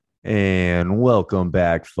And welcome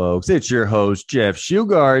back, folks. It's your host, Jeff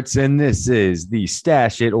Shugarts, and this is the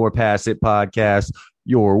Stash It or Pass It podcast,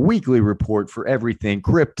 your weekly report for everything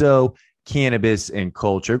crypto, cannabis, and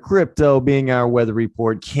culture. Crypto being our weather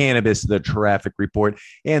report, cannabis, the traffic report,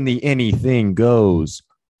 and the anything goes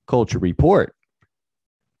culture report.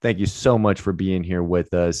 Thank you so much for being here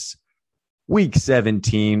with us. Week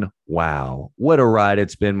 17. Wow. What a ride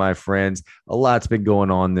it's been, my friends. A lot's been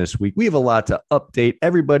going on this week. We have a lot to update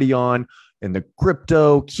everybody on in the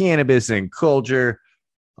crypto, cannabis, and culture.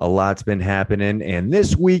 A lot's been happening. And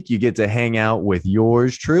this week, you get to hang out with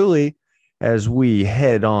yours truly as we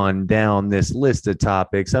head on down this list of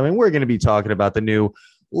topics. I mean, we're going to be talking about the new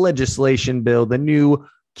legislation bill, the new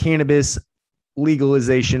cannabis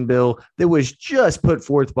legalization bill that was just put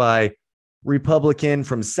forth by Republican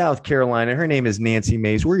from South Carolina. Her name is Nancy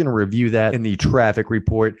Mace. We're going to review that in the traffic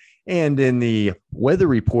report. And in the weather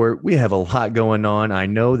report, we have a lot going on. I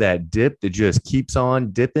know that dip that just keeps on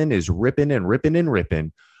dipping is ripping and ripping and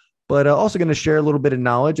ripping. But also going to share a little bit of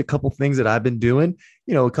knowledge, a couple things that I've been doing,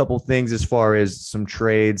 a couple things as far as some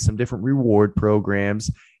trades, some different reward programs.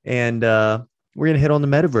 And we're going to hit on the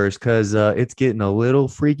metaverse because it's getting a little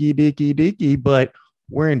freaky, deaky, but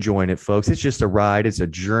we're enjoying it, folks. It's just a ride. It's a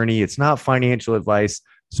journey. It's not financial advice.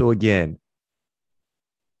 So again,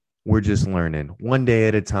 we're just learning one day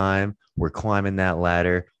at a time. We're climbing that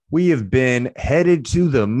ladder. We have been headed to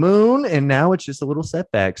the moon, and now it's just a little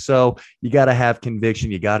setback. So you got to have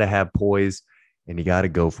conviction. You got to have poise, and you got to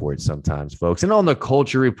go for it sometimes, folks. And on the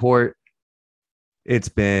culture report, it's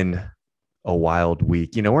been a wild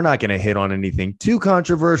week. We're not going to hit on anything too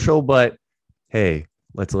controversial, but hey,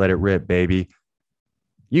 let's let it rip, baby.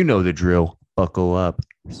 You know the drill. Buckle up.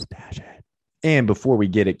 Stash it. And before we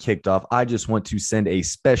get it kicked off, I just want to send a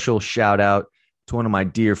special shout out to one of my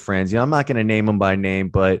dear friends. I'm not going to name him by name,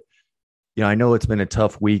 but I know it's been a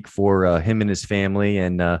tough week for him and his family,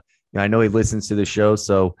 and I know he listens to the show.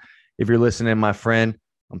 So if you're listening, my friend,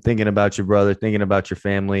 I'm thinking about your brother, thinking about your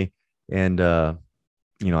family, and I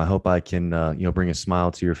hope I can bring a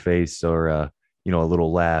smile to your face or a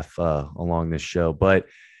little laugh along this show. But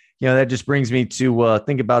that just brings me to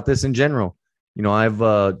think about this in general. I've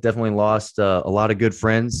definitely lost a lot of good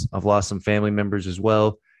friends. I've lost some family members as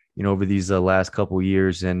well, over these last couple of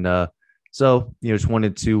years. And so, just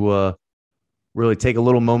wanted to really take a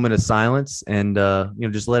little moment of silence and,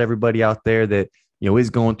 just let everybody out there that,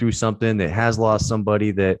 is going through something, that has lost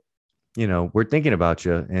somebody, that, we're thinking about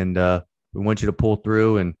you, and we want you to pull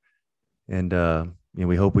through, and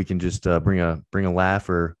we hope we can just bring a laugh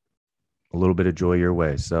or a little bit of joy your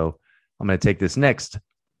way. So I'm going to take this next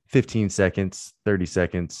 15 seconds, 30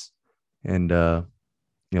 seconds, and,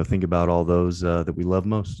 think about all those that we love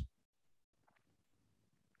most.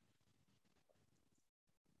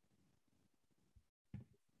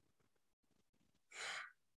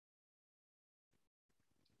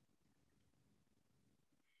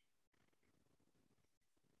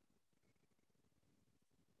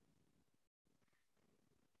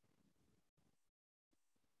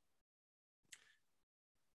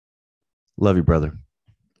 Love you, brother.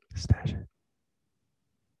 Stash it.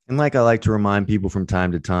 And like I like to remind people from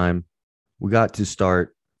time to time, we got to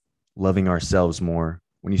start loving ourselves more.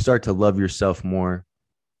 When you start to love yourself more,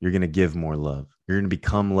 you're going to give more love. You're going to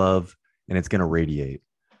become love, and it's going to radiate.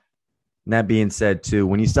 And that being said, too,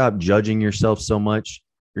 when you stop judging yourself so much,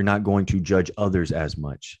 you're not going to judge others as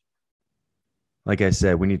much. Like I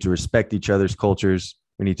said, we need to respect each other's cultures.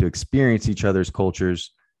 We need to experience each other's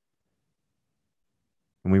cultures.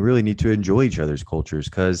 And we really need to enjoy each other's cultures,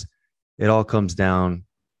 because it all comes down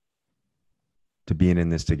to being in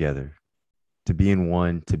this together, to be in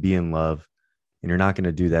one, to be in love. And you're not going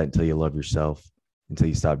to do that until you love yourself, until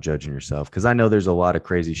you stop judging yourself. Because I know there's a lot of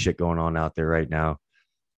crazy shit going on out there right now.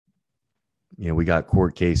 We got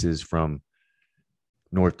court cases from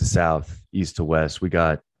north to south, east to west. We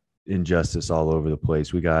got injustice all over the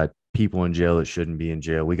place. We got people in jail that shouldn't be in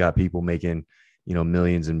jail. We got people making,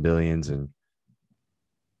 millions and billions, and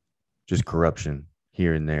just corruption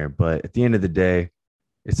here and there. But at the end of the day,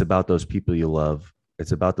 it's about those people you love.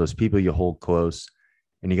 It's about those people you hold close,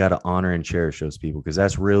 and you got to honor and cherish those people, because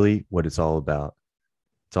that's really what it's all about.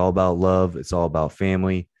 It's all about love. It's all about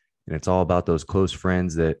family, and it's all about those close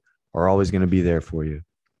friends that are always going to be there for you.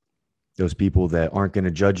 Those people that aren't going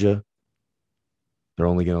to judge you. They're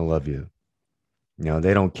only going to love you.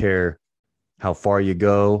 They don't care how far you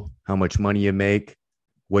go, how much money you make,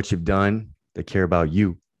 what you've done. They care about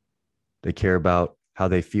you. They care about how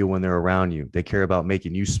they feel when they're around you. They care about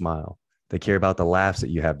making you smile. They care about the laughs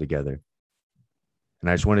that you have together. And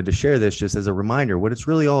I just wanted to share this just as a reminder what it's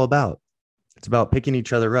really all about. It's about picking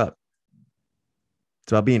each other up.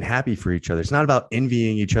 It's about being happy for each other. It's not about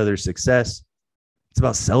envying each other's success. It's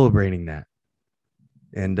about celebrating that.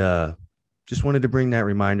 And just wanted to bring that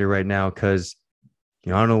reminder right now because,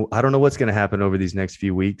 I don't know what's going to happen over these next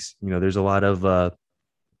few weeks. There's a lot of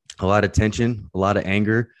tension, a lot of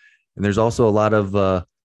anger, and there's also a lot of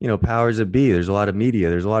powers that be. There's a lot of media.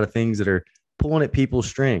 There's a lot of things that are pulling at people's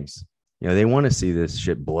strings. They want to see this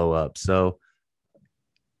shit blow up. So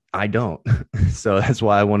I don't. So that's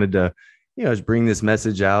why I wanted to, just bring this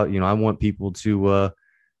message out. I want people to,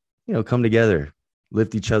 come together,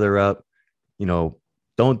 lift each other up.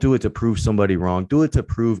 Don't do it to prove somebody wrong. Do it to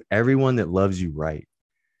prove everyone that loves you right.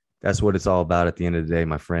 That's what it's all about at the end of the day,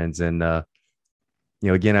 my friends. And,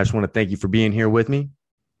 again, I just want to thank you for being here with me.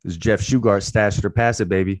 This is Jeff Shugart, Stash It or Pass It,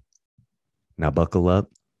 baby. Now buckle up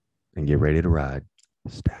and get ready to ride.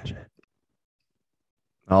 Stash it.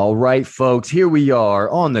 All right, folks, here we are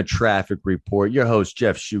on the Traffic Report. Your host,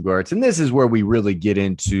 Jeff Shugart. And this is where we really get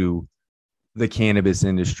into the cannabis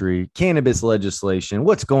industry, cannabis legislation,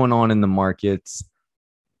 what's going on in the markets.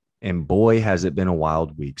 And boy, has it been a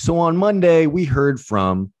wild week. So on Monday, we heard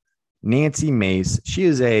from Nancy Mace. She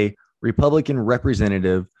is a Republican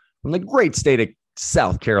representative from the great state of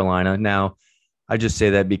South Carolina. Now, I just say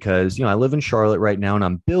that because, I live in Charlotte right now and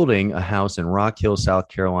I'm building a house in Rock Hill, South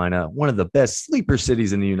Carolina, one of the best sleeper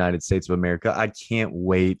cities in the United States of America. I can't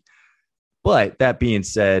wait. But that being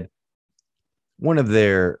said, one of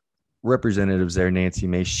their representatives there, Nancy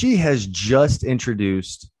Mace, she has just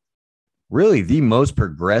introduced really the most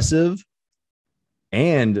progressive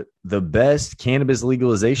and the best cannabis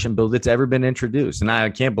legalization bill that's ever been introduced. And I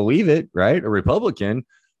can't believe it, right? A Republican,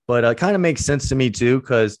 but it kind of makes sense to me too,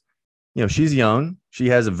 because, she's young. She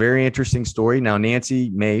has a very interesting story. Now,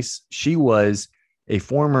 Nancy Mace, she was a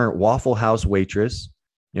former Waffle House waitress.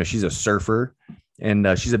 She's a surfer and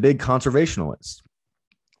she's a big conservationalist.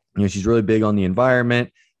 She's really big on the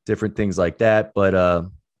environment, different things like that. But,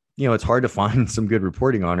 it's hard to find some good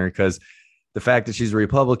reporting on her because the fact that she's a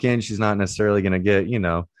Republican, she's not necessarily going to get,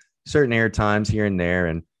 certain air times here and there.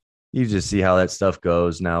 And you just see how that stuff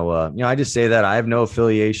goes. Now, I just say that I have no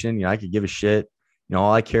affiliation. I could give a shit.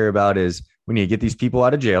 All I care about is we need to get these people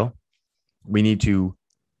out of jail. We need to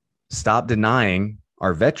stop denying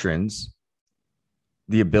our veterans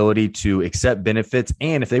the ability to accept benefits.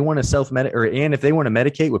 And if they want to and if they want to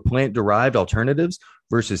medicate with plant-derived alternatives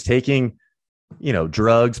versus taking,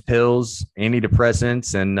 drugs, pills,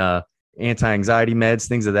 antidepressants, and anti-anxiety meds,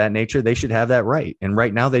 things of that nature, they should have that right. And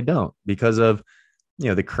right now they don't because of,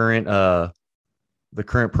 the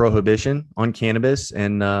current prohibition on cannabis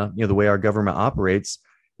and, the way our government operates.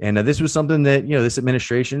 And this was something that, this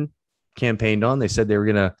administration campaigned on. They said they were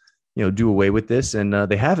going to, do away with this and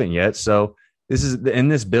they haven't yet. So this is in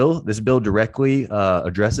this bill directly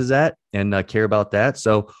addresses that and care about that.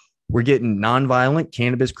 So we're getting nonviolent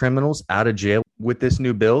cannabis criminals out of jail with this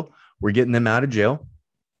new bill. We're getting them out of jail.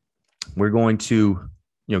 We're going to,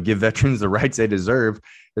 give veterans the rights they deserve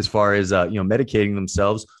as far as, medicating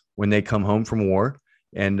themselves when they come home from war.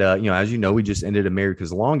 And, as we just ended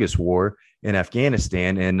America's longest war in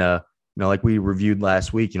Afghanistan. And, like we reviewed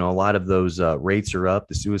last week, a lot of those rates are up,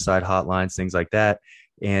 the suicide hotlines, things like that.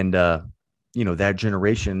 And, that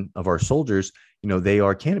generation of our soldiers, they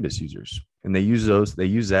are cannabis users and they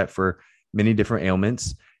use that for many different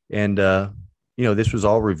ailments. And, this was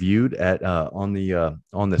all reviewed at on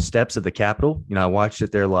the steps of the Capitol. I watched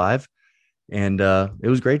it there live and it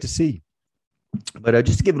was great to see. But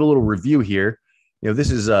just to give it a little review here,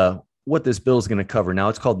 this is what this bill is going to cover. Now,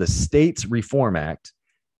 it's called the States Reform Act.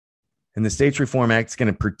 And the States Reform Act is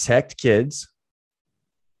going to protect kids.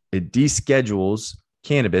 It deschedules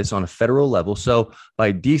cannabis on a federal level. So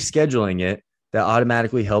by descheduling it, that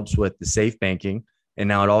automatically helps with the safe banking. And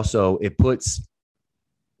now it puts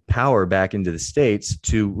power back into the states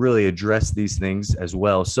to really address these things as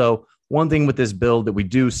well. So one thing with this bill that we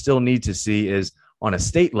do still need to see is on a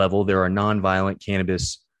state level, there are nonviolent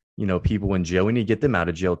cannabis people in jail. We need to get them out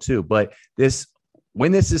of jail too. But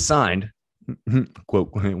when this is signed,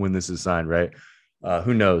 quote, when this is signed, right?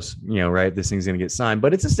 Who knows, right? This thing's going to get signed,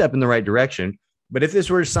 but it's a step in the right direction. But if this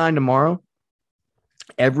were signed tomorrow,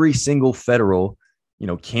 every single federal,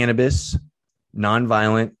 cannabis,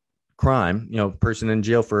 nonviolent crime, person in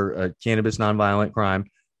jail for a cannabis nonviolent crime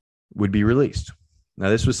would be released. Now,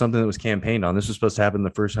 this was something that was campaigned on. This was supposed to happen in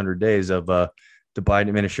the first 100 days of the Biden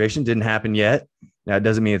administration. Didn't happen yet. Now, it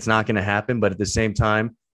doesn't mean it's not going to happen, but at the same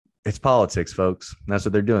time, it's politics, folks. And that's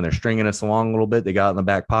what they're doing. They're stringing us along a little bit. They got it in the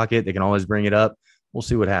back pocket. They can always bring it up. We'll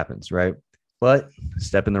see what happens, right? But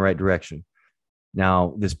step in the right direction.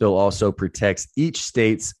 Now, this bill also protects each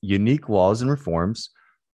state's unique laws and reforms,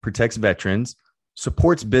 protects veterans,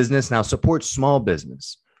 supports business. Now supports small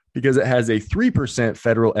business because it has a 3%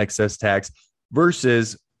 federal excess tax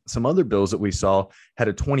versus some other bills that we saw had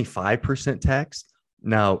a 25% tax.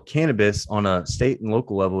 Now, cannabis on a state and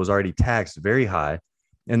local level is already taxed very high.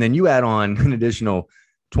 And then you add on an additional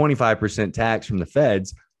 25% tax from the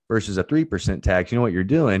feds versus a 3% tax. You know what you're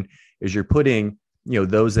doing is you're putting,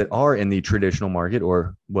 those that are in the traditional market,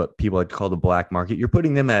 or what people like to call the black market, you're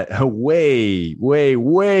putting them at a way, way,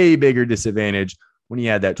 way bigger disadvantage when you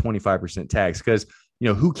add that 25% tax. Because,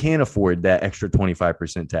 who can afford that extra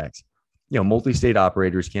 25% tax? Multi-state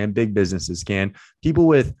operators can, big businesses can, people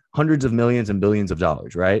with hundreds of millions and billions of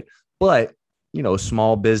dollars, right? But,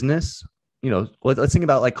 small business, let's think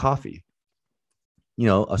about like coffee.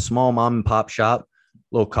 A small mom and pop shop,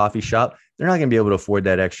 little coffee shop, they're not going to be able to afford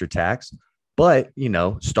that extra tax. But,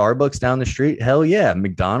 Starbucks down the street, hell yeah.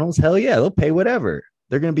 McDonald's, hell yeah. They'll pay whatever.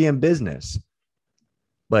 They're going to be in business.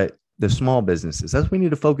 But the small businesses, that's what we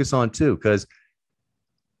need to focus on too, because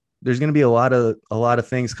there's going to be a lot of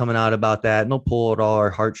things coming out about that, and they'll pull at all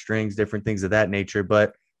our heartstrings, different things of that nature.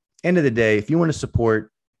 But end of the day, if you want to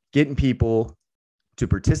support getting people to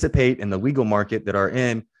participate in the legal market that are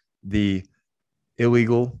in the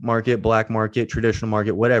illegal market, black market, traditional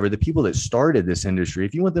market, whatever, the people that started this industry,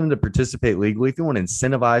 if you want them to participate legally, if you want to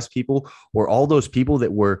incentivize people, or all those people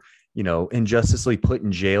that were, injusticely put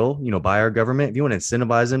in jail, by our government, if you want to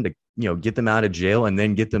incentivize them to, get them out of jail and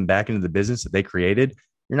then get them back into the business that they created,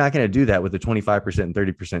 you're not going to do that with a 25% and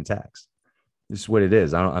 30% tax. This is what it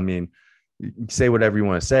is. You say whatever you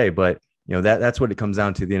want to say, but that's what it comes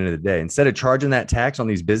down to at the end of the day. Instead of charging that tax on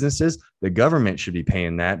these businesses, the government should be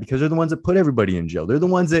paying that, because they're the ones that put everybody in jail. They're the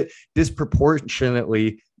ones that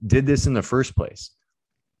disproportionately did this in the first place.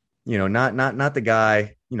 Not the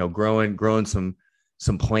guy, growing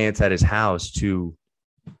some plants at his house to,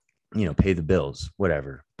 pay the bills,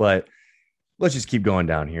 whatever. But let's just keep going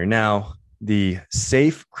down here. Now, the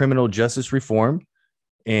Safe Criminal Justice Reform,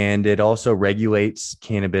 and it also regulates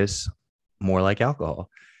cannabis more like alcohol.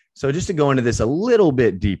 So just to go into this a little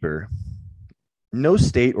bit deeper, no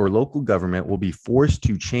state or local government will be forced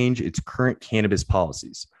to change its current cannabis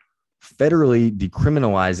policies, federally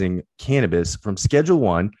decriminalizing cannabis from Schedule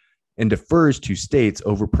I and defers to states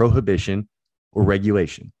over prohibition or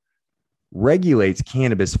regulation. Regulates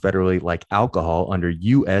cannabis federally like alcohol under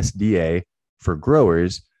USDA for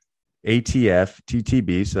growers, ATF,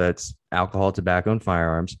 TTB, so that's alcohol, tobacco, and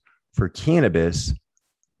firearms, for cannabis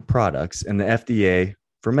products, and the FDA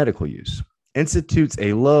for medical use. Institutes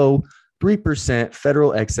a low 3%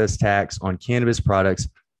 federal excess tax on cannabis products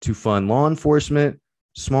to fund law enforcement,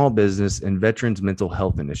 small business, and veterans' mental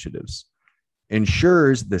health initiatives.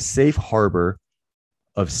 Ensures the safe harbor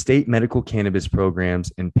of state medical cannabis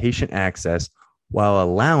programs and patient access while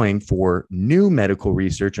allowing for new medical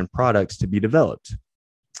research and products to be developed.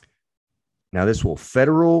 Now, this will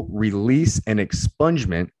federal release and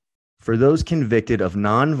expungement for those convicted of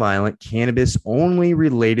nonviolent cannabis-only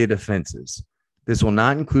related offenses. This will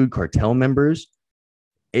not include cartel members,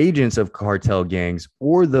 agents of cartel gangs,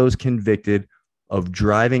 or those convicted of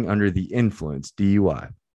driving under the influence,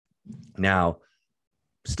 DUI. Now,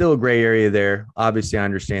 still a gray area there. Obviously, I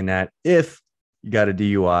understand that. If you got a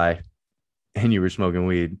DUI and you were smoking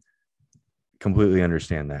weed, completely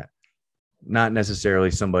understand that. Not necessarily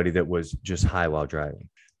somebody that was just high while driving.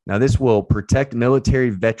 Now, this will protect military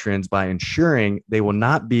veterans by ensuring they will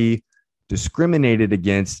not be discriminated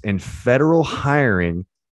against in federal hiring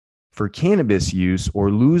for cannabis use or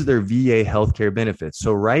lose their VA healthcare benefits.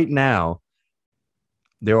 So right now,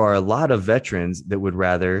 there are a lot of veterans that would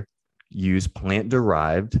rather use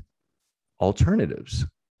plant-derived alternatives.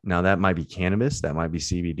 Now, that might be cannabis, that might be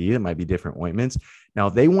CBD, that might be different ointments. Now,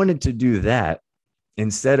 if they wanted to do that,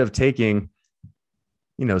 instead of taking,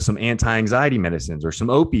 some anti-anxiety medicines or some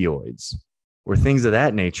opioids or things of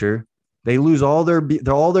that nature, they lose all their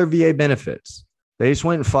VA benefits. They just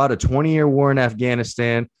went and fought a 20-year war in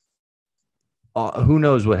Afghanistan. Who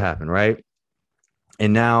knows what happened, right?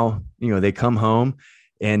 And now, they come home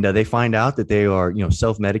and they find out that they are,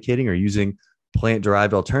 self-medicating or using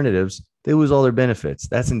plant-derived alternatives. They lose all their benefits.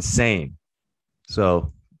 That's insane.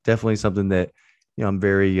 So definitely something that, I'm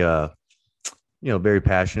very, very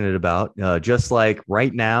passionate about. Just like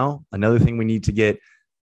right now, another thing we need to get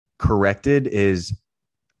corrected is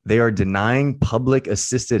they are denying public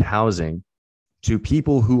assisted housing to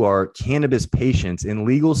people who are cannabis patients in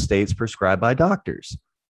legal states prescribed by doctors.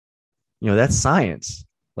 That's science.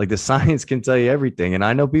 Like, the science can tell you everything. And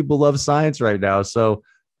I know people love science right now. So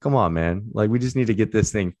come on, man. Like, we just need to get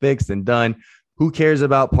this thing fixed and done. Who cares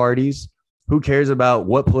about parties? Who cares about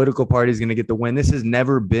what political party is going to get the win? This has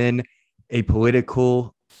never been a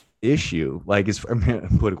political issue. Like it's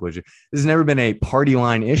political issue. This has never been a party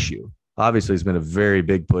line issue. Obviously, it's been a very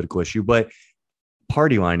big political issue, but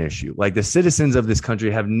party line issue. Like the citizens of this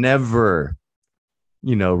country have never,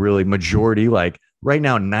 really majority. Like right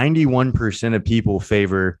now, 91% of people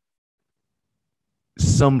favor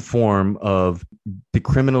some form of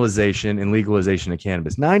decriminalization and legalization of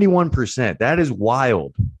cannabis. 91%. That is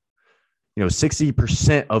wild.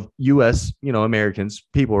 60% of US, Americans,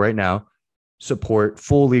 people right now support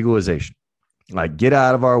full legalization. Like get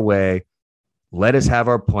out of our way, let us have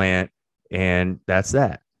our plant, and that's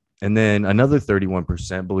that. And then another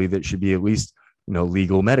 31% believe it should be at least,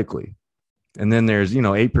 legal medically. And then there's,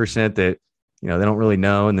 8% that, they don't really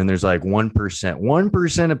know. And then there's like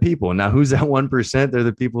 1% of people. Now, who's that 1%? They're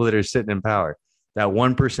the people that are sitting in power. That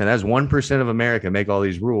 1%, that's 1% of America make all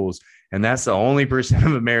these rules. And that's the only percent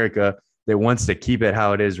of America that wants to keep it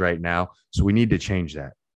how it is right now. So we need to change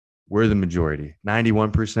that. We're the majority,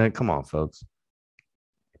 91%. Come on, folks.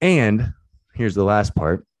 And here's the last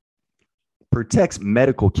part. Protects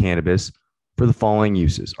medical cannabis for the following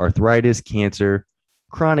uses: arthritis, cancer,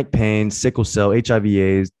 chronic pain, sickle cell,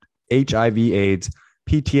 HIV/AIDS,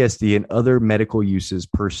 PTSD, and other medical uses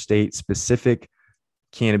per state specific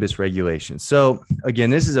cannabis regulations. So again,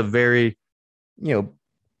 this is a very,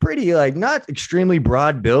 pretty like not extremely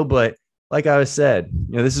broad bill, but like I said,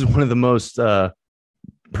 this is one of the most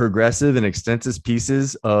progressive and extensive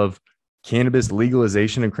pieces of cannabis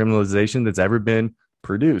legalization and criminalization that's ever been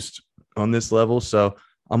produced on this level. So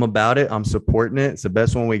I'm about it. I'm supporting it. It's the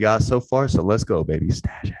best one we got so far. So let's go, baby.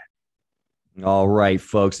 Stash it. All right,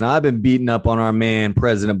 folks. Now I've been beating up on our man,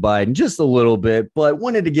 President Biden, just a little bit, but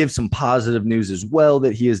wanted to give some positive news as well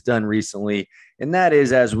that he has done recently. And that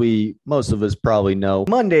is, as most of us probably know,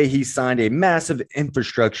 Monday, he signed a massive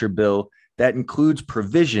infrastructure bill that includes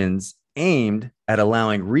provisions aimed at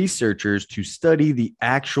allowing researchers to study the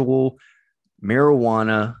actual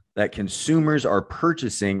marijuana that consumers are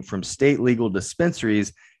purchasing from state legal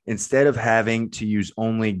dispensaries instead of having to use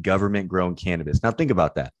only government-grown cannabis. Now, think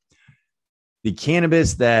about that. The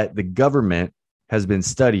cannabis that the government has been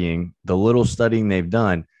studying, the little studying they've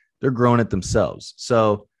done, they're growing it themselves.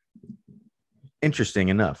 So interesting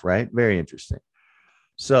enough, right? Very interesting.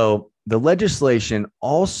 So the legislation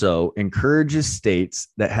also encourages states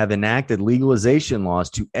that have enacted legalization laws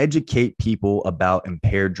to educate people about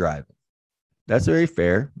impaired driving. That's very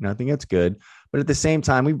fair. And I think that's good. But at the same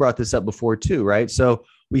time, we brought this up before too, right? So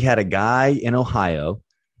we had a guy in Ohio,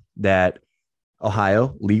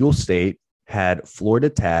 legal state, had Florida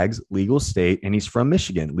tags, legal state, and he's from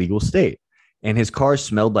Michigan, legal state. And his car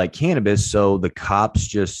smelled like cannabis. So the cops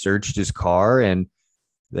just searched his car and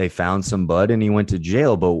they found some bud and he went to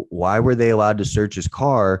jail. But why were they allowed to search his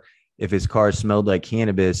car if his car smelled like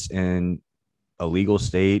cannabis in a legal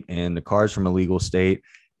state and the car's from a legal state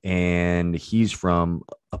and he's from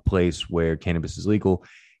a place where cannabis is legal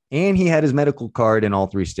and he had his medical card in all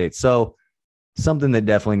three states? So something that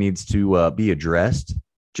definitely needs to be addressed,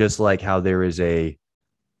 just like how there is a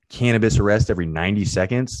cannabis arrest every 90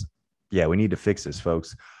 seconds. Yeah, we need to fix this,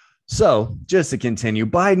 folks. So just to continue,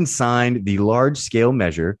 Biden signed the large-scale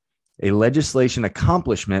measure, a legislation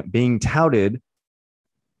accomplishment being touted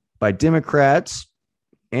by Democrats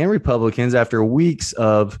and Republicans after weeks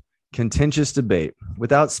of contentious debate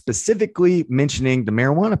without specifically mentioning the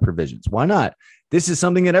marijuana provisions. Why not? This is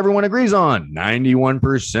something that everyone agrees on.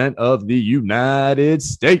 91% of the United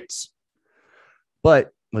States.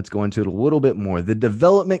 But let's go into it a little bit more. The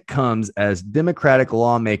development comes as Democratic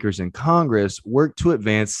lawmakers in Congress work to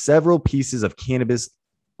advance several pieces of cannabis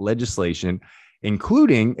legislation,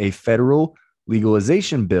 including a federal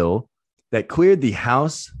legalization bill that cleared the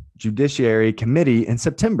House Judiciary Committee in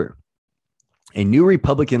September. A new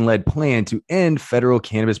Republican-led plan to end federal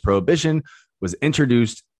cannabis prohibition was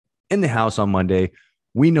introduced in the House on Monday.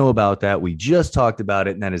 We know about that. We just talked about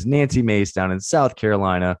it, and that is Nancy Mace down in South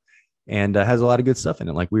Carolina. And has a lot of good stuff in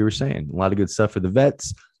it, like we were saying. A lot of good stuff for the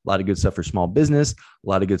vets, a lot of good stuff for small business, a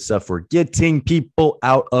lot of good stuff for getting people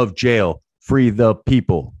out of jail. Free the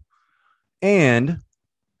people. And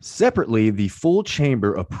separately, the full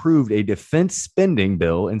chamber approved a defense spending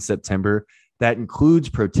bill in September that includes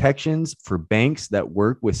protections for banks that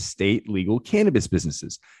work with state legal cannabis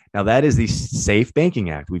businesses. Now, that is the Safe Banking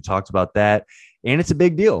Act. We've talked about that, and it's a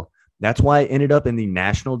big deal. That's why it ended up in the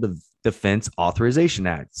National Defense Authorization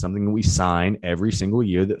Act, something we sign every single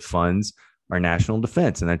year that funds our national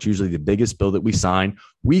defense. And that's usually the biggest bill that we sign.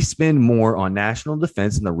 We spend more on national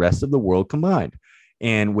defense than the rest of the world combined.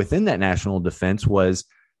 And within that national defense was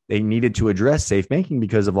they needed to address safe banking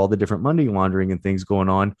because of all the different money laundering and things going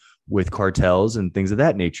on with cartels and things of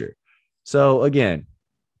that nature. So again,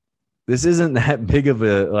 this isn't that big of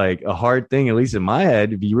a hard thing, at least in my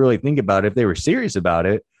head. If you really think about it, if they were serious about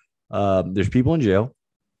it, there's people in jail.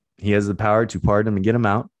 He has the power to pardon them and get them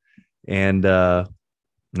out. And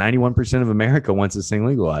 91% of America wants this thing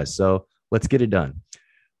legalized. So let's get it done.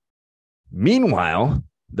 Meanwhile,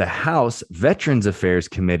 the House Veterans Affairs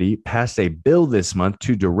Committee passed a bill this month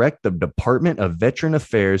to direct the Department of Veteran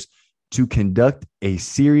Affairs to conduct a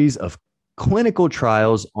series of clinical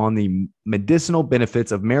trials on the medicinal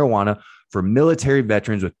benefits of marijuana for military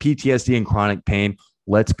veterans with PTSD and chronic pain.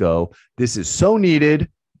 Let's go. This is so needed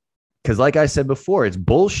because, like I said before, it's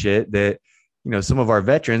bullshit that, some of our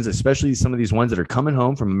veterans, especially some of these ones that are coming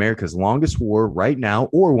home from America's longest war right now,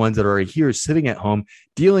 or ones that are here sitting at home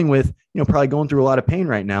dealing with, probably going through a lot of pain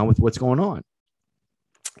right now with what's going on.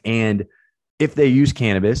 And if they use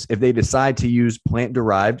cannabis, if they decide to use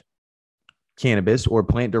plant-derived cannabis or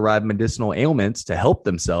plant-derived medicinal ailments to help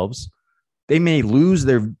themselves, they may lose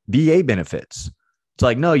their VA benefits. It's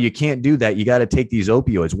like, no, you can't do that. You got to take these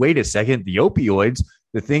opioids. Wait a second. The opioids,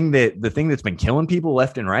 the thing that's been killing people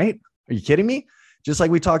left and right. Are you kidding me? Just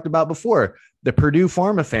like we talked about before, the Purdue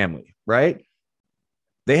Pharma family, right?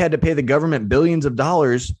 They had to pay the government billions of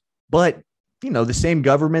dollars, but the same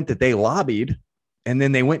government that they lobbied, and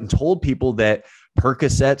then they went and told people that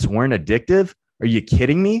Percocets weren't addictive. Are you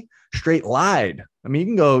kidding me? Straight lied. I mean,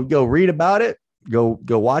 you can go read about it, go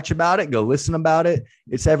watch about it, go listen about it.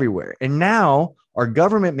 It's everywhere. And now our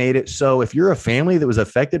government made it so if you're a family that was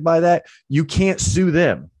affected by that, you can't sue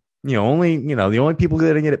them. The only people that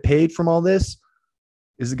are going to get paid from all this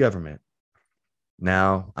is the government.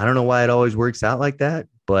 Now, I don't know why it always works out like that,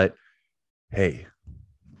 but hey.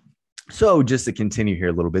 So just to continue here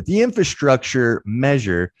a little bit, the infrastructure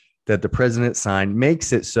measure that the president signed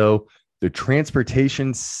makes it so the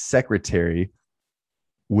transportation secretary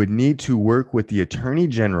would need to work with the attorney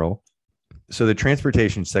general. So the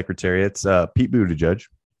transportation secretary, it's Pete Buttigieg,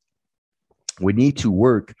 would need to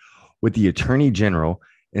work with the attorney general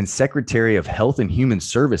and Secretary of Health and Human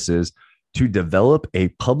Services to develop a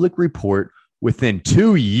public report within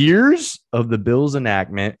 2 years of the bill's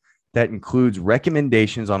enactment that includes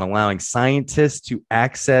recommendations on allowing scientists to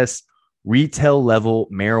access retail level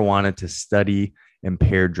marijuana to study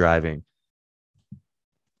impaired driving.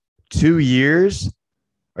 2 years?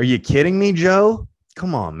 Are you kidding me, Joe?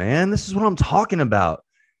 Come on, man. This is what I'm talking about.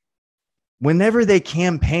 Whenever they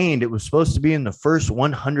campaigned, it was supposed to be in the first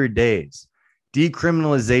 100 days.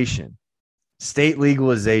 Decriminalization, state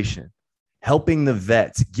legalization, helping the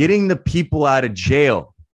vets, getting the people out of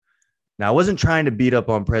jail. Now, I wasn't trying to beat up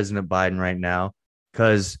on President Biden right now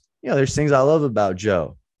because, there's things I love about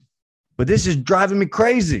Joe. But this is driving me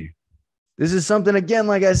crazy. This is something, again,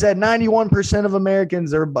 like I said, 91% of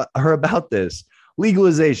Americans are about this.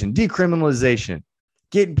 Legalization, decriminalization,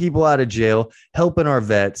 getting people out of jail, helping our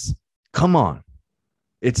vets. Come on.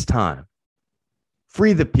 It's time.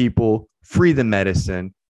 Free the people. Free the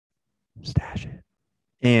medicine, stash it.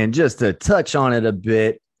 And just to touch on it a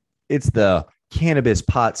bit, it's the cannabis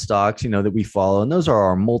pot stocks, that we follow. And those are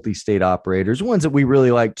our multi-state operators. Ones that we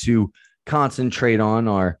really like to concentrate on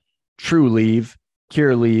are Trulieve,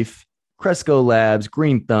 Curaleaf, Cresco Labs,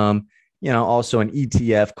 Green Thumb, also an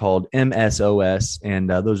ETF called MSOS. And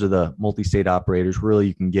those are the multi-state operators. Really,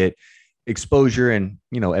 you can get exposure in,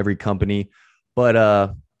 every company.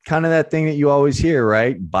 But kind of that thing that you always hear,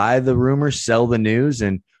 right? Buy the rumors, sell the news.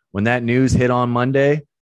 And when that news hit on Monday,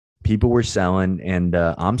 people were selling, and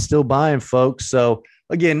I'm still buying, folks. So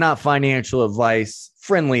again, not financial advice,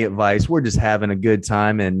 friendly advice. We're just having a good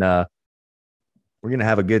time, and we're going to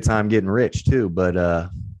have a good time getting rich too. But,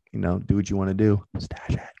 do what you want to do.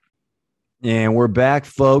 Stash it. And we're back,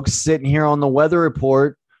 folks, sitting here on the weather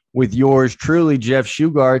report with yours truly, Jeff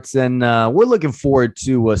Shugarts. And we're looking forward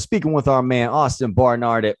to speaking with our man, Austin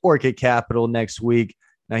Barnard at Orchid Capital next week.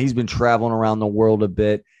 Now, he's been traveling around the world a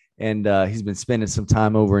bit, and he's been spending some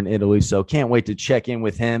time over in Italy. So can't wait to check in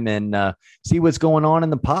with him and see what's going on in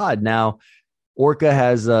the pod. Now, Orca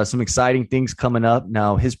has some exciting things coming up.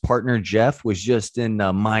 Now, his partner, Jeff, was just in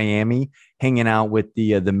Miami hanging out with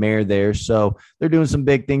the mayor there. So they're doing some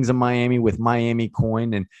big things in Miami with Miami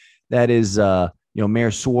Coin, and that is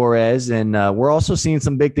Mayor Suarez. And we're also seeing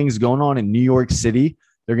some big things going on in New York City.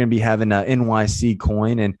 They're going to be having a NYC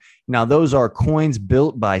coin. And now those are coins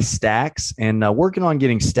built by Stacks, and working on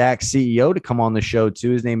getting Stacks CEO to come on the show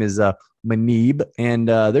too. His name is Manib, and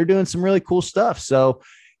they're doing some really cool stuff. So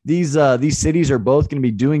these cities are both going to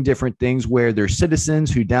be doing different things where their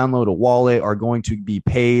citizens who download a wallet are going to be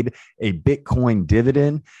paid a Bitcoin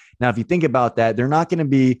dividend. Now, if you think about that, they're not going to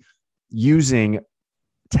be using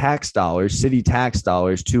tax dollars, city tax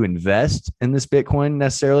dollars to invest in this Bitcoin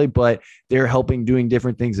necessarily, but they're helping doing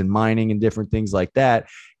different things in mining and different things like that.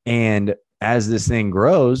 And as this thing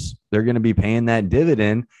grows, they're going to be paying that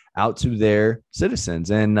dividend out to their citizens.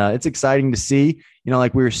 And it's exciting to see,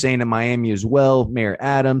 like we were saying in Miami as well, Mayor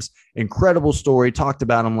Adams, incredible story, talked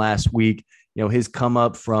about him last week. His come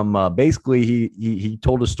up from basically he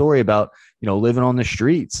told a story about, living on the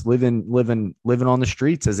streets, living on the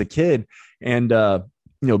streets as a kid, and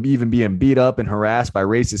even being beat up and harassed by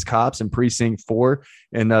racist cops in Precinct 4,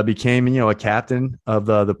 and became, a captain of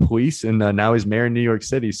the police, and now he's mayor in New York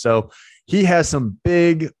City. So he has some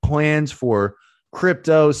big plans for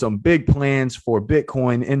crypto, some big plans for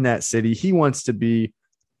Bitcoin in that city. He wants to be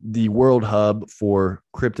the world hub for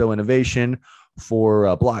crypto innovation, for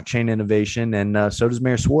blockchain innovation, and so does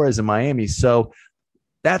Mayor Suarez in Miami. So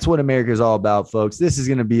that's what America is all about, folks. This is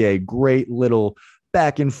going to be a great little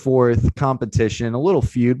back and forth competition, a little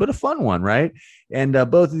feud, but a fun one, right? And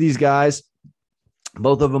both of these guys,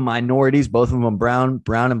 both of them minorities, both of them brown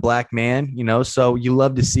and black man, so you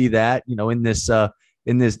love to see that,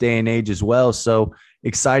 in this day and age as well. So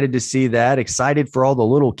excited to see that, excited for all the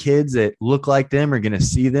little kids that look like them are going to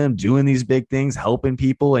see them doing these big things, helping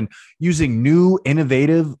people and using new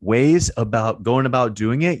innovative ways about going about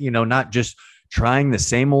doing it, not just trying the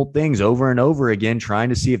same old things over and over again, trying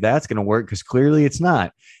to see if that's going to work, because clearly it's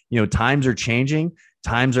not. Times are changing,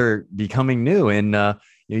 times are becoming new, and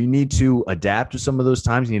you need to adapt to some of those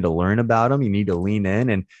times. You need to learn about them. You need to lean in,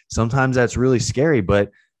 and sometimes that's really scary, but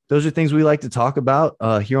those are things we like to talk about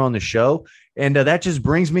here on the show. And that just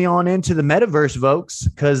brings me on into the metaverse, folks,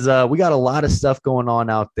 because we got a lot of stuff going on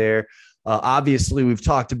out there. Obviously, we've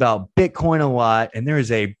talked about Bitcoin a lot, and there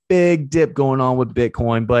is a big dip going on with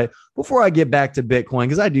Bitcoin. But before I get back to Bitcoin,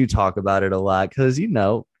 because I do talk about it a lot, because,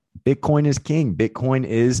 Bitcoin is king. Bitcoin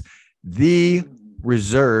is the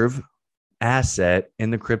reserve asset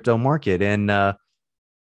in the crypto market. And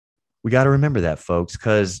we got to remember that, folks,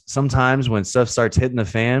 because sometimes when stuff starts hitting the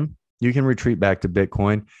fan, you can retreat back to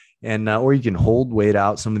Bitcoin, and or you can wait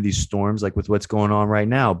out some of these storms, like with what's going on right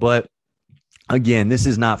now. But again, this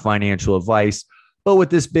is not financial advice, but with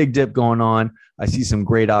this big dip going on, I see some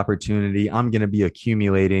great opportunity. I'm going to be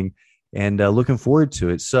accumulating and looking forward to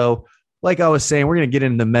it. So like I was saying, we're going to get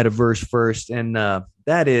into the metaverse first. And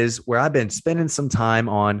that is where I've been spending some time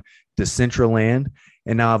on Decentraland.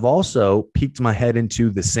 And now I've also peeked my head into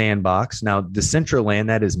the Sandbox. Now, Decentraland,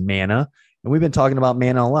 that is Mana. And we've been talking about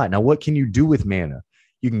Mana a lot. Now, what can you do with Mana?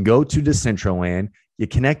 You can go to Decentraland, you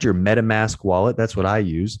connect your MetaMask wallet. That's what I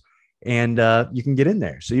use. And you can get in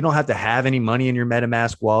there. So you don't have to have any money in your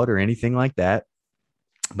MetaMask wallet or anything like that.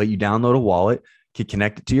 But you download a wallet, can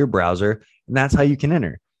connect it to your browser, and that's how you can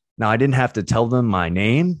enter. Now, I didn't have to tell them my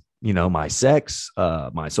name, my sex,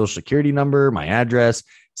 my social security number, my address,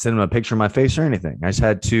 send them a picture of my face or anything. I just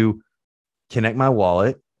had to connect my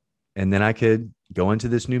wallet, and then I could go into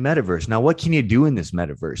this new metaverse. Now, what can you do in this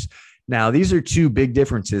metaverse? Now, these are two big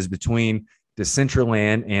differences between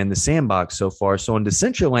Decentraland and the Sandbox so far. So in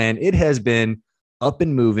Decentraland, it has been up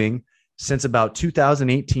and moving since about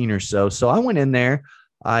 2018 or so. So I went in there,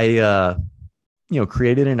 I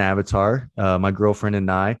created an avatar, my girlfriend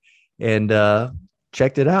and I, and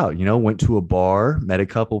checked it out. Went to a bar, met a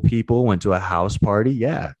couple people, went to a house party.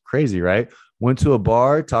 Yeah, crazy, right? Went to a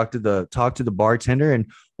bar, talked to the bartender.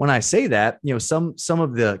 And when I say that, some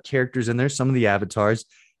of the characters in there, some of the avatars,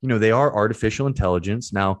 they are artificial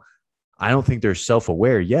intelligence. Now, I don't think they're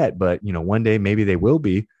self-aware yet, but, one day maybe they will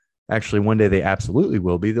be. Actually, one day they absolutely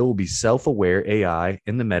will be. There will be self-aware AI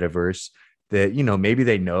in the metaverse that, maybe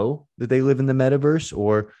they know that they live in the metaverse,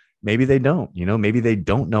 or maybe they don't, maybe they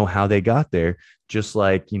don't know how they got there. Just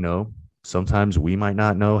like, sometimes we might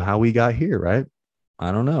not know how we got here, right?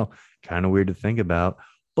 I don't know. Kind of weird to think about.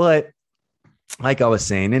 But like I was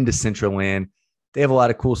saying, in Decentraland, they have a lot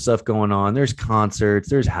of cool stuff going on. There's concerts,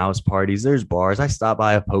 there's house parties, there's bars. I stopped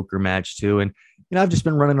by a poker match too. And, I've just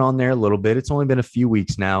been running on there a little bit. It's only been a few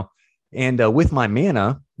weeks now. And with my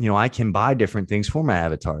Mana, I can buy different things for my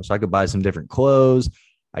avatar. So I could buy some different clothes.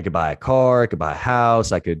 I could buy a car. I could buy a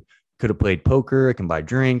house. I could have played poker. I can buy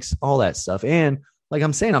drinks, all that stuff. And like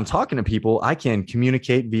I'm saying, I'm talking to people. I can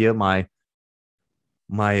communicate via my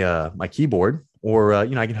keyboard. Or, I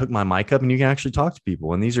can hook my mic up and you can actually talk to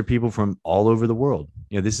people. And these are people from all over the world.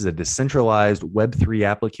 This is a decentralized Web3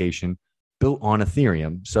 application built on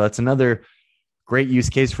Ethereum. So that's another great use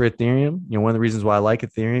case for Ethereum. One of the reasons why I like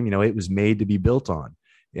Ethereum, it was made to be built on.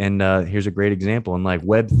 And here's a great example. And like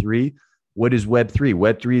Web3, what is Web3?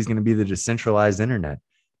 Web3 is going to be the decentralized internet.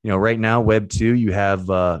 Right now, Web2, you have,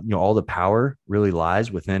 all the power really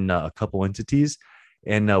lies within a couple entities.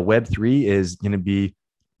 And Web3 is going to be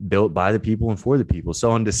built by the people and for the people.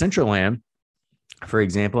 So on Decentraland, for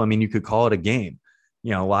example, I mean, you could call it a game.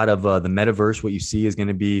 A lot of the metaverse, what you see is going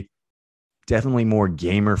to be definitely more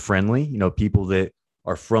gamer friendly. People that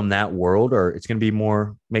are from that world, or it's going to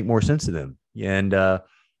be make more sense to them. And,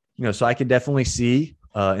 so I could definitely see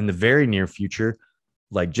in the very near future,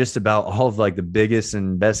 like just about all of like the biggest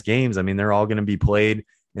and best games. I mean, they're all going to be played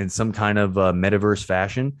in some kind of metaverse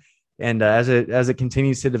fashion. And as it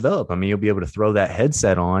continues to develop, I mean, you'll be able to throw that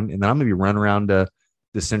headset on, and then I'm going to be running around the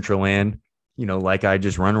Decentraland, like I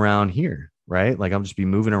just run around here, right? Like I'll just be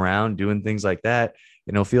moving around, doing things like that.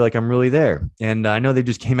 And it'll feel like I'm really there. And I know they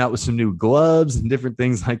just came out with some new gloves and different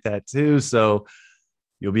things like that too. So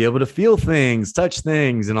you'll be able to feel things, touch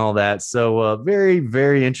things and all that. So very,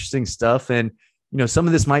 very interesting stuff. And, some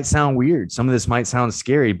of this might sound weird. Some of this might sound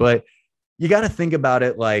scary, but you got to think about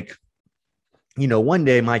it like, one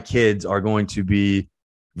day my kids are going to be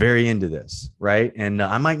very into this, right? And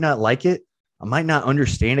I might not like it. I might not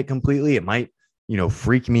understand it completely. It might,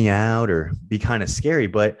 freak me out or be kind of scary,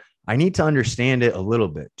 but I need to understand it a little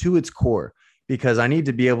bit to its core, because I need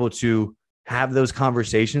to be able to have those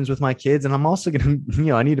conversations with my kids. And I'm also going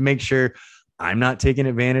to, I need to make sure I'm not taken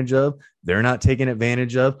advantage of. They're not taken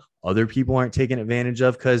advantage of. Other people aren't taken advantage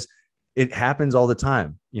of, because it happens all the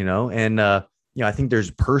time, and, I think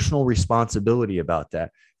there's personal responsibility about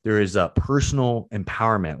that. There is a personal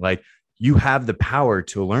empowerment. Like you have the power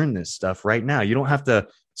to learn this stuff right now. You don't have to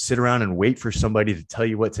sit around and wait for somebody to tell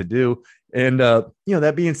you what to do. And,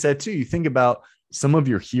 that being said too, you think about some of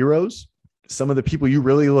your heroes, some of the people you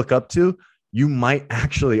really look up to, you might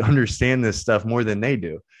actually understand this stuff more than they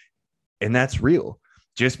do. And that's real.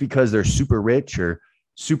 Just because they're super rich or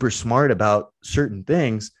super smart about certain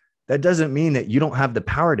things, that doesn't mean that you don't have the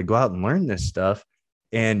power to go out and learn this stuff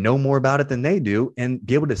and know more about it than they do and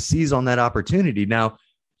be able to seize on that opportunity. Now,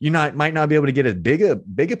 might not be able to get as big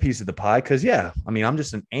a piece of the pie, because, I'm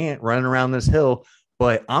just an ant running around this hill,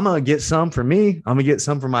 but I'm going to get some for me. I'm going to get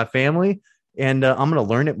some for my family, and I'm going to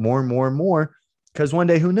learn it more and more and more, because one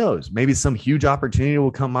day, who knows, maybe some huge opportunity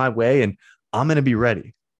will come my way and I'm going to be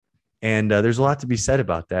ready. And there's a lot to be said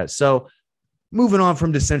about that. So moving on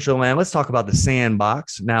from Decentraland, let's talk about the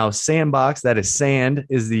Sandbox. Now, Sandbox, that is Sand,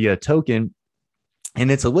 is the token, and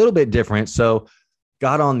it's a little bit different. So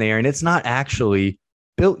got on there, and it's not actually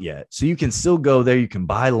built yet. So you can still go there. You can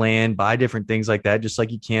buy land, buy different things like that, just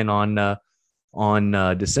like you can on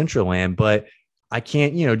Decentraland. But I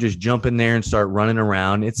can't, just jump in there and start running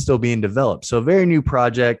around. It's still being developed. So a very new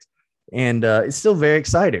project, and it's still very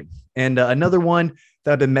exciting. And another one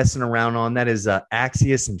that I've been messing around on, that is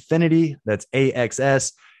Axios Infinity. That's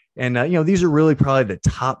AXS. And, these are really probably the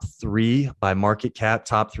top three by market cap,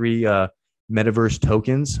 top three metaverse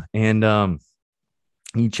tokens. And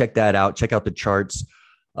you check that out. Check out the charts.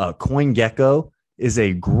 CoinGecko is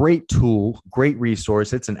a great tool, great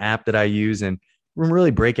resource. It's an app that I use and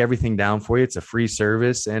really break everything down for you. It's a free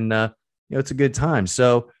service, and it's a good time.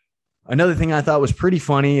 So another thing I thought was pretty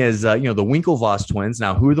funny is the Winklevoss twins.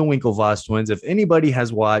 Now, who are the Winklevoss twins? If anybody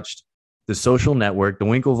has watched The Social Network, the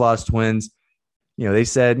Winklevoss twins, they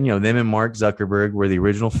said them and Mark Zuckerberg were the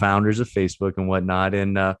original founders of Facebook and whatnot.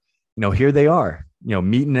 And here they are,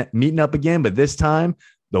 meeting up again, but this time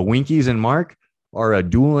the Winkies and Mark are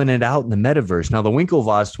dueling it out in the metaverse. Now, the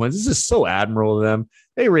Winklevoss twins, this is so admirable of them.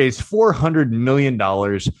 They raised $400 million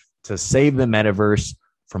to save the metaverse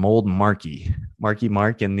from old Marky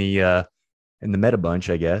Mark in the Meta Bunch,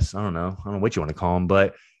 I guess. I don't know what you want to call him,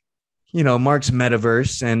 but Mark's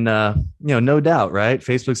metaverse, and no doubt, right?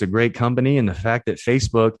 Facebook's a great company, and the fact that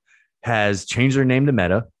Facebook has changed their name to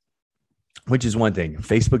Meta, which is one thing.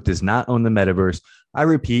 Facebook does not own the metaverse. I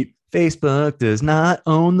repeat, Facebook does not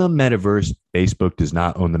own the metaverse. Facebook does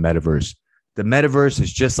not own the metaverse. The metaverse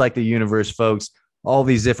is just like the universe, folks. All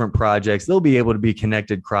these different projects, they'll be able to be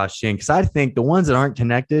connected cross-chain, because I think the ones that aren't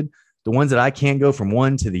connected, the ones that I can't go from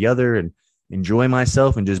one to the other and enjoy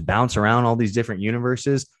myself and just bounce around all these different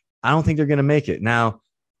universes, I don't think they're going to make it. Now,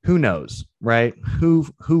 who knows, right? Who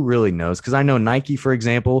really knows? Because I know Nike, for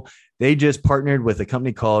example, they just partnered with a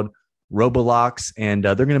company called Roblox, and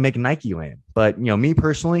they're going to make Nike Land. But, me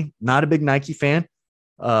personally, not a big Nike fan.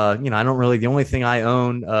 I don't really, the only thing I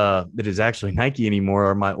own that is actually Nike anymore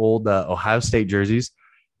are my old Ohio State jerseys.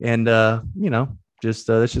 And, that's just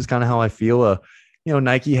kind of how I feel.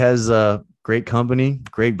 Nike has a great company,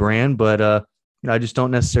 great brand, but, I just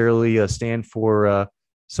don't necessarily stand for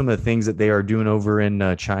some of the things that they are doing over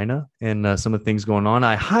in China and some of the things going on.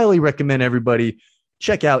 I highly recommend everybody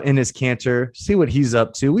check out Enes Kanter, see what he's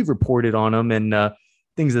up to. We've reported on him and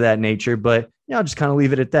things of that nature, but I'll just kind of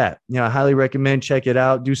leave it at that. I highly recommend check it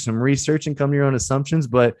out, do some research and come to your own assumptions.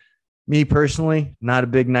 But Me personally, not a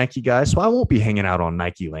big Nike guy, so I won't be hanging out on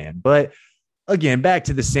Nike land. But again, back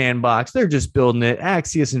to the sandbox. They're just building it.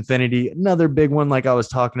 Axios Infinity, another big one like I was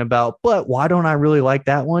talking about. But why don't I really like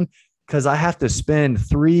that one? Because I have to spend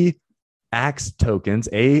 3 AX tokens,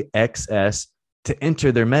 AXS, to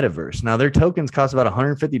enter their metaverse. Now, their tokens cost about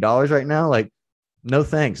 $150 right now. Like, no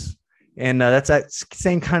thanks. And that's that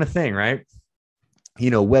same kind of thing, right?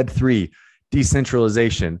 Web3,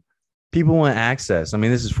 decentralization. People want access. I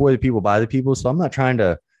mean, this is for the people, by the people. So I'm not trying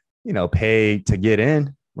to, pay to get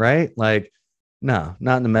in, right? Like, no,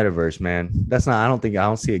 not in the metaverse, man. I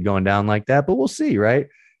don't see it going down like that, but we'll see, right?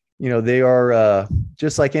 They are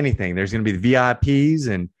just like anything. There's going to be the VIPs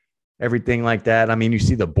and everything like that. I mean, you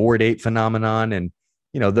see the Bored Ape phenomenon and,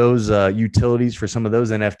 those utilities for some of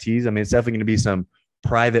those NFTs. I mean, it's definitely going to be some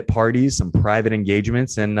private parties, some private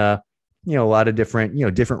engagements, and, a lot of different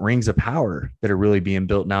rings of power that are really being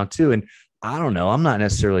built now too. And I don't know, I'm not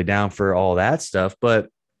necessarily down for all that stuff, but,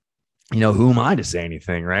 who am I to say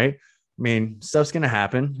anything, right? I mean, stuff's going to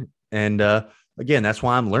happen. And again, that's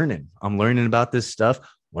why I'm learning. I'm learning about this stuff,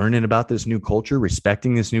 learning about this new culture,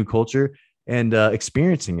 respecting this new culture, and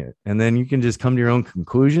experiencing it. And then you can just come to your own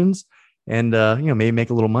conclusions and, maybe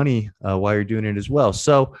make a little money while you're doing it as well.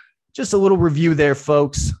 So just a little review there,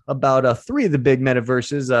 folks, about 3 of the big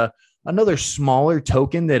metaverses. Another smaller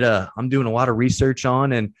token that I'm doing a lot of research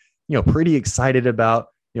on and, pretty excited about,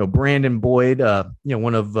 Brandon Boyd,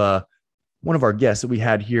 one of our guests that we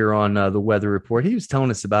had here on the Weather Report. He was telling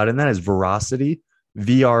us about it, and that is Verasity,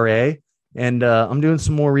 VRA. And I'm doing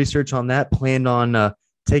some more research on that, planned on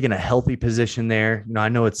taking a healthy position there. I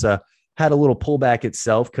know it's had a little pullback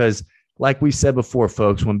itself because, like we said before,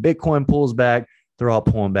 folks, when Bitcoin pulls back, they're all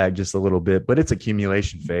pulling back just a little bit, but it's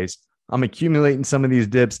accumulation phase. I'm accumulating some of these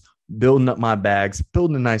dips, building up my bags,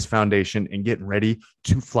 building a nice foundation, and getting ready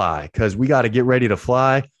to fly because we got to get ready to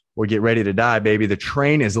fly or get ready to die, baby. The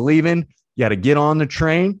train is leaving. You got to get on the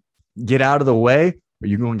train, get out of the way, or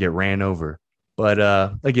you're going to get ran over. But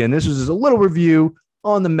again, this was just a little review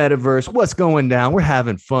on the metaverse. What's going down? We're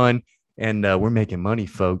having fun, and we're making money,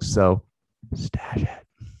 folks. So stash it.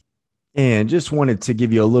 And just wanted to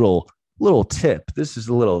give you a little tip. This is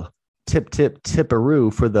a little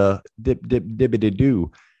tipperoo for the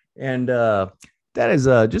dibbity-doo. And that is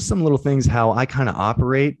just some little things how I kind of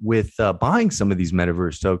operate with buying some of these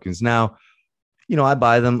metaverse tokens. Now, I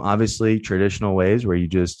buy them obviously traditional ways where you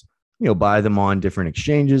just, buy them on different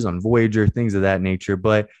exchanges, on Voyager, things of that nature.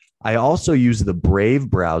 But I also use the Brave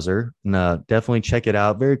browser, and definitely check it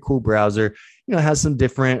out. Very cool browser. It has some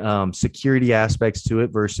different security aspects to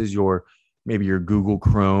it versus maybe your Google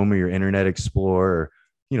Chrome or your Internet Explorer,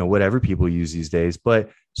 or, whatever people use these days.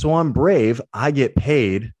 But so on Brave, I get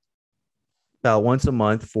paid about once a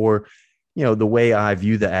month for, the way I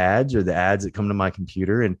view the ads or the ads that come to my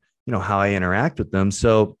computer and, how I interact with them.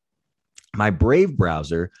 So my Brave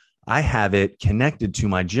browser, I have it connected to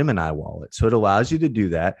my Gemini wallet. So it allows you to do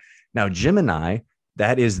that. Now, Gemini,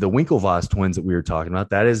 that is the Winklevoss twins that we were talking about.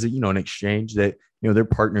 That is, an exchange that, they're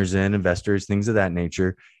partners in, investors, things of that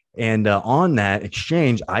nature. And on that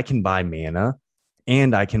exchange, I can buy mana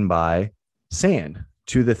and I can buy sand,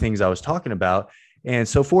 to the things I was talking about. And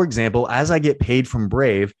so, for example, as I get paid from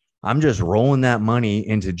Brave, I'm just rolling that money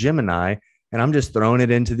into Gemini and I'm just throwing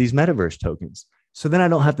it into these metaverse tokens. So then I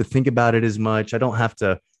don't have to think about it as much. I don't have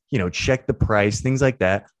to, check the price, things like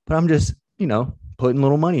that. But I'm just, putting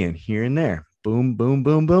little money in here and there. Boom, boom,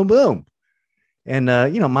 boom, boom, boom. And,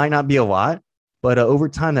 might not be a lot, but over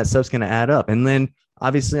time that stuff's going to add up. And then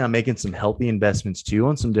obviously I'm making some healthy investments too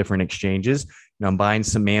on some different exchanges. I'm buying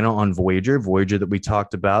some mana on Voyager that we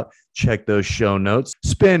talked about. Check those show notes.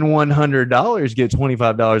 Spend $100, get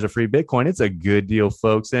 $25 of free Bitcoin. It's a good deal,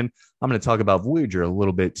 folks. And I'm going to talk about Voyager a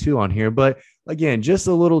little bit too on here. But again, just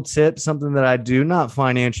a little tip, something that I do, not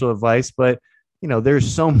financial advice, but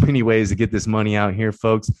there's so many ways to get this money out here,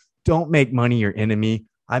 folks. Don't make money your enemy.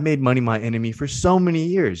 I made money my enemy for so many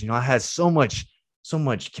years. I had so much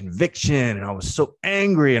conviction and I was so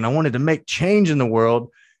angry and I wanted to make change in the world,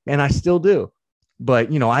 and I still do.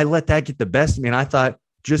 But, I let that get the best of me. And I thought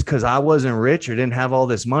just because I wasn't rich or didn't have all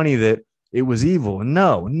this money that it was evil.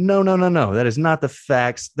 No. That is not the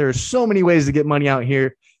facts. There are so many ways to get money out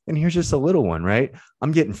here. And here's just a little one, right?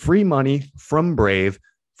 I'm getting free money from Brave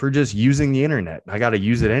for just using the internet. I got to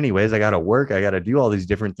use it anyways. I got to work. I got to do all these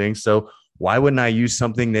different things. So why wouldn't I use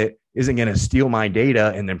something that isn't going to steal my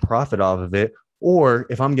data and then profit off of it? Or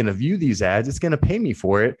if I'm going to view these ads, it's going to pay me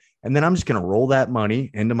for it. And then I'm just going to roll that money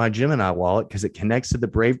into my Gemini wallet because it connects to the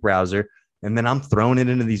Brave browser. And then I'm throwing it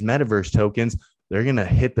into these metaverse tokens. They're going to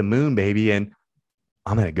hit the moon, baby. And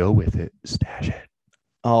I'm going to go with it. Stash it.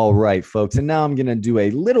 All right, folks. And now I'm going to do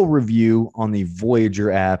a little review on the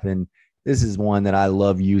Voyager app. And this is one that I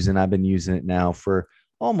love using. I've been using it now for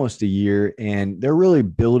almost a year. And they're really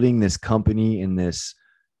building this company and this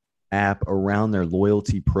app around their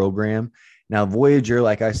loyalty program. Now, Voyager,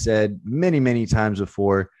 like I said many, many times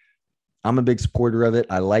before, I'm a big supporter of it.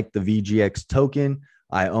 I like the VGX token.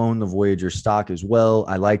 I own the Voyager stock as well.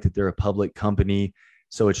 I like that they're a public company.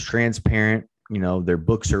 So it's transparent. Their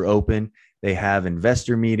books are open. They have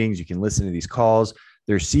investor meetings. You can listen to these calls.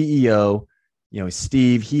 Their CEO,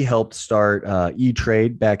 Steve, he helped start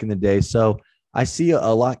E-Trade back in the day. So I see a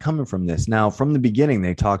lot coming from this. Now, from the beginning,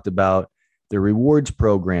 they talked about the rewards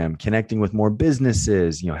program, connecting with more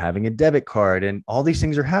businesses, having a debit card, and all these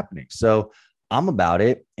things are happening. So I'm about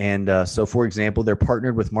it. And so, for example, they're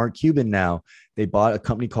partnered with Mark Cuban now. They bought a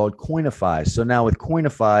company called Coinify. So now with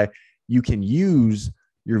Coinify, you can use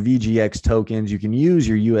your VGX tokens. You can use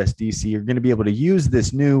your USDC. You're going to be able to use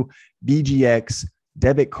this new VGX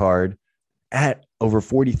debit card at over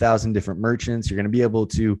 40,000 different merchants. You're going to be able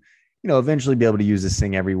to, eventually be able to use this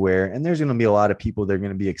thing everywhere. And there's going to be a lot of people that are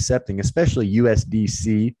going to be accepting, especially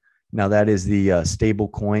USDC. Now that is the stable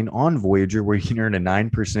coin on Voyager where you can earn a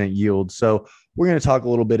 9% yield. So we're going to talk a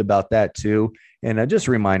little bit about that too. And just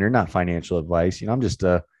a reminder, not financial advice. I'm just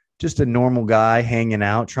a normal guy hanging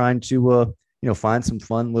out, trying to, find some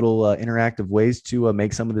fun little interactive ways to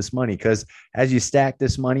make some of this money. Because as you stack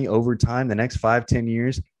this money over time, the next 5-10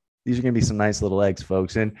 years, these are going to be some nice little eggs,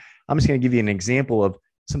 folks. And I'm just going to give you an example of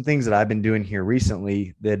some things that I've been doing here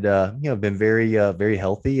recently that, have been very, very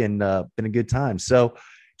healthy and been a good time. So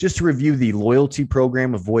just to review the loyalty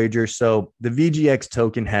program of Voyager. So the VGX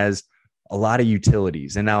token has a lot of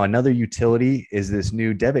utilities. And now another utility is this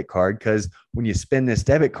new debit card, because when you spend this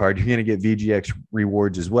debit card, you're going to get VGX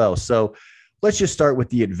rewards as well. So let's just start with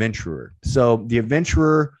the Adventurer. So the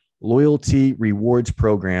Adventurer loyalty rewards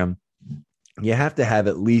program, you have to have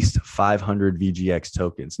at least 500 VGX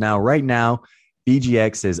tokens. Now, right now,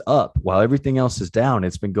 VGX is up while everything else is down.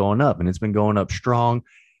 It's been going up, and it's been going up strong.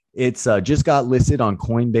 It's just got listed on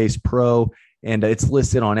Coinbase Pro, and it's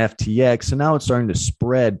listed on FTX. So now it's starting to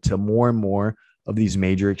spread to more and more of these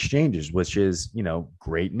major exchanges, which is,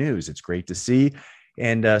 great news. It's great to see.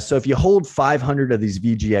 And so if you hold 500 of these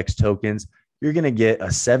VGX tokens, you're going to get a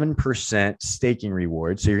 7% staking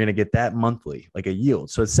reward. So you're going to get that monthly, like a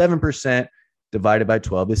yield. So it's 7% divided by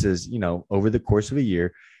 12. This is, over the course of a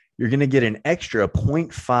year, you're going to get an extra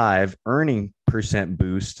 0.5 earning percent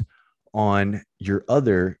boost on your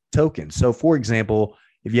other tokens. So for example,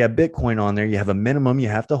 if you have Bitcoin on there, you have a minimum you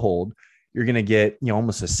have to hold. You're going to get,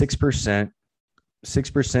 almost a 6%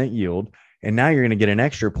 yield. And now you're going to get an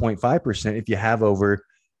extra 0.5% if you have over,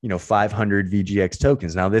 500 VGX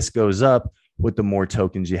tokens. Now this goes up with the more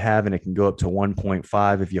tokens you have, and it can go up to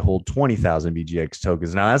 1.5 if you hold 20,000 VGX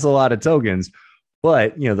tokens. Now that's a lot of tokens,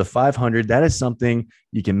 but the 500, that is something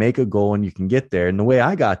you can make a goal and you can get there. And the way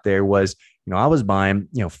I got there was, I was buying,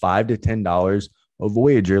 $5 to $10 of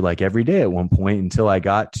Voyager like every day at one point until I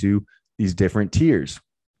got to these different tiers.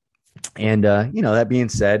 And, that being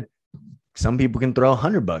said, some people can throw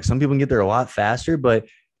 $100. Some people can get there a lot faster, but,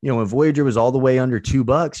 when Voyager was all the way under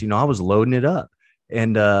 $2, I was loading it up.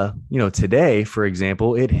 And, today, for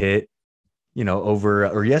example, it hit,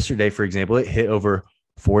 yesterday, for example, it hit over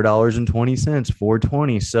 $4.20,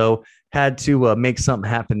 $4.20. So had to make something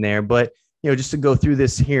happen there. But, just to go through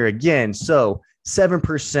this here again. So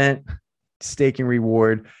 7% staking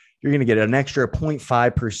reward, you're going to get an extra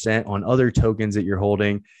 0.5% on other tokens that you're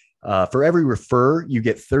holding. For every refer, you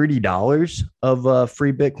get $30 of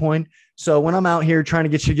free Bitcoin. So when I'm out here trying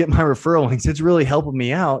to get my referral links, it's really helping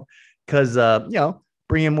me out because,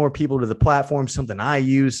 bringing more people to the platform, something I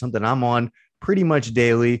use, something I'm on pretty much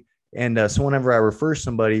daily. And so whenever I refer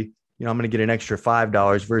somebody, I'm going to get an extra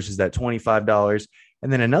 $5 versus that $25.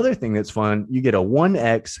 And then another thing that's fun, you get a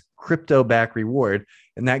 1x crypto back reward,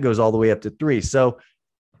 and that goes all the way up to 3. So,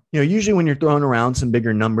 usually when you're throwing around some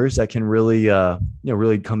bigger numbers, that can really,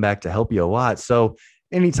 really come back to help you a lot. So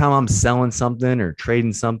anytime I'm selling something or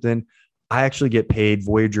trading something, I actually get paid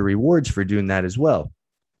Voyager rewards for doing that as well.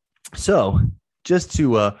 So just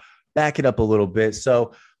to back it up a little bit.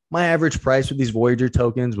 So my average price with these Voyager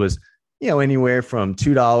tokens was, anywhere from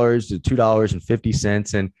 $2 to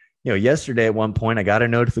 $2.50. And, yesterday at one point, I got a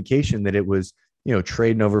notification that it was,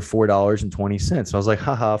 trading over $4.20. So I was like,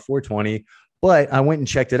 haha, 420. But I went and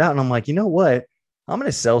checked it out and I'm like, you know what? I'm going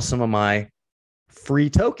to sell some of my free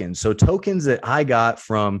tokens. So tokens that I got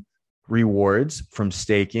from rewards, from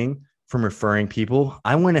staking, from referring people,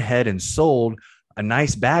 I went ahead and sold a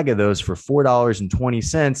nice bag of those for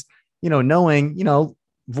 $4.20, knowing,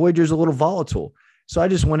 Voyager's a little volatile. So I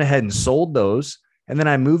just went ahead and sold those. And then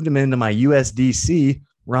I moved them into my USDC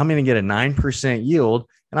where I'm going to get a 9% yield.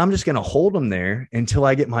 And I'm just going to hold them there until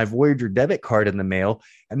I get my Voyager debit card in the mail.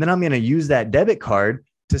 And then I'm going to use that debit card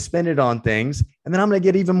to spend it on things. And then I'm going to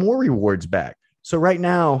get even more rewards back. So right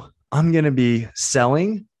now I'm going to be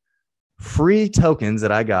selling free tokens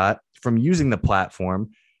that I got from using the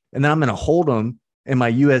platform. And then I'm going to hold them in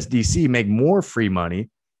my USDC, make more free money.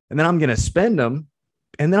 And then I'm going to spend them.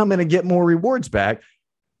 And then I'm going to get more rewards back.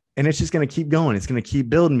 And it's just going to keep going. It's going to keep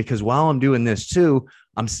building because while I'm doing this too,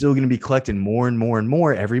 I'm still going to be collecting more and more and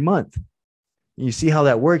more every month. You see how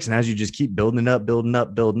that works. And as you just keep building up,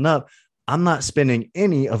 I'm not spending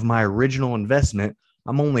any of my original investment.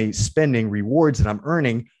 I'm only spending rewards that I'm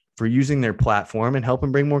earning for using their platform and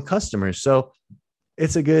helping bring more customers. So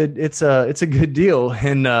it's a good deal.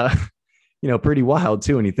 And, pretty wild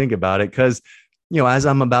too, when you think about it, because, as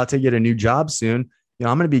I'm about to get a new job soon,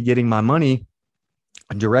 I'm going to be getting my money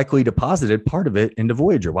directly deposited, part of it, into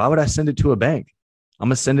Voyager. Why would I send it to a bank? I'm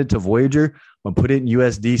going to send it to Voyager. I'm going to put it in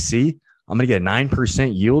USDC. I'm going to get a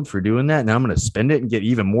 9% yield for doing that. And then I'm going to spend it and get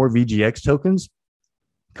even more VGX tokens.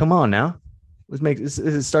 Come on now.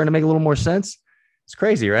 It's starting to make a little more sense. It's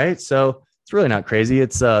crazy, right? So it's really not crazy.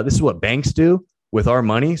 This is what banks do with our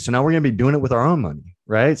money. So now we're going to be doing it with our own money,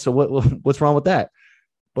 right? So what's wrong with that?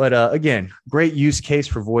 But again, great use case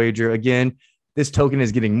for Voyager. Again, this token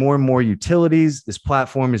is getting more and more utilities. This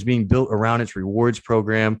platform is being built around its rewards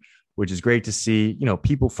program, which is great to see.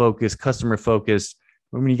 People focused, customer focused.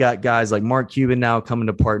 When you got guys like Mark Cuban now coming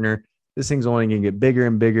to partner, this thing's only going to get bigger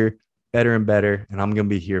and bigger, better and better. And I'm going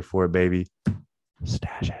to be here for it, baby.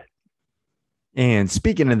 Stash it. And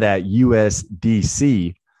speaking of that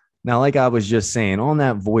USDC, now, like I was just saying, on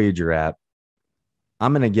that Voyager app,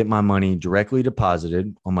 I'm going to get my money directly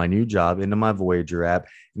deposited on my new job into my Voyager app.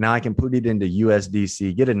 Now I can put it into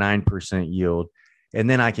USDC, get a 9% yield, and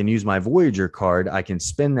then I can use my Voyager card. I can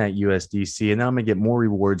spend that USDC, and then I'm going to get more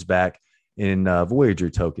rewards back in Voyager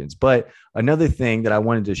tokens. But another thing that I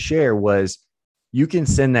wanted to share was you can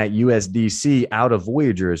send that USDC out of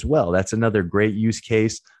Voyager as well. That's another great use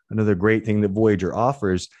case, another great thing that Voyager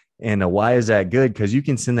offers. And why is that good? Because you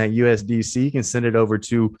can send that USDC, you can send it over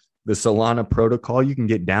to the Solana protocol. You can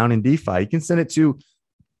get down in DeFi. You can send it to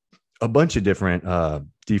a bunch of different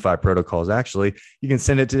DeFi protocols. Actually, you can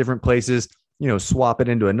send it to different places, swap it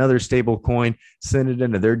into another stable coin, send it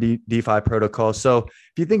into their DeFi protocol. So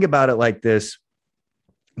if you think about it like this,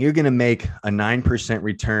 you're going to make a 9%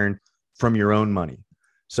 return from your own money.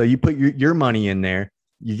 So you put your money in there,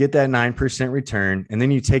 you get that 9% return, and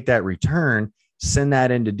then you take that return, send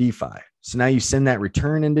that into DeFi. So now you send that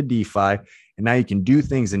return into DeFi, and now you can do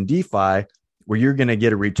things in DeFi where you're going to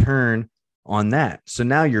get a return on that. So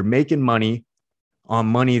now you're making money on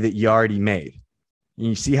money that you already made. And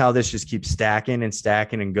you see how this just keeps stacking and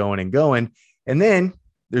stacking and going and going. And then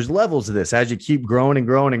there's levels of this. As you keep growing and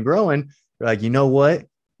growing and growing, you're like, you know what?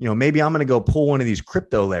 Maybe I'm going to go pull one of these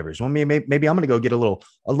crypto levers. Well, maybe I'm going to go get a little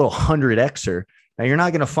 100Xer. Now you're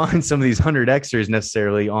not going to find some of these 100Xers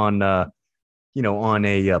necessarily on a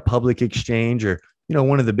public exchange or,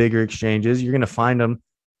 one of the bigger exchanges. You're going to find them,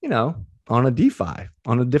 on a DeFi,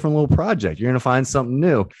 on a different little project. You're going to find something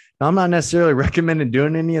new. Now, I'm not necessarily recommending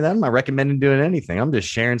doing any of that. I'm not recommending doing anything. I'm just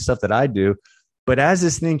sharing stuff that I do. But as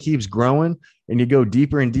this thing keeps growing and you go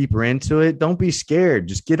deeper and deeper into it, don't be scared.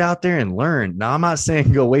 Just get out there and learn. Now, I'm not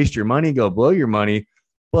saying go waste your money, go blow your money,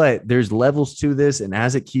 but there's levels to this. And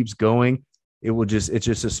as it keeps going, it's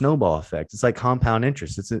just a snowball effect. It's like compound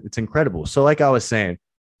interest. It's incredible. So like I was saying,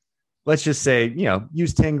 let's just say,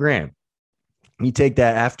 use 10 grand. You take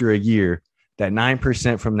that after a year, that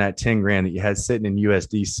 9% from that 10 grand that you had sitting in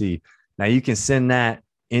USDC. Now you can send that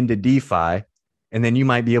into DeFi, and then you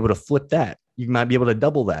might be able to flip that. You might be able to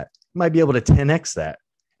double that. You might be able to 10X that.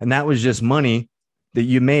 And that was just money that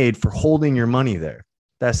you made for holding your money there.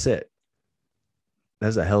 That's it.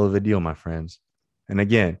 That's a hell of a deal, my friends. And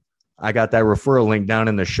again, I got that referral link down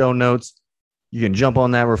in the show notes. You can jump on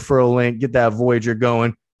that referral link, get that Voyager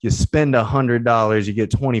going. You spend $100, you get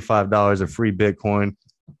 $25 of free Bitcoin,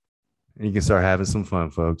 and you can start having some fun,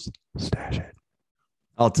 folks. Stash it.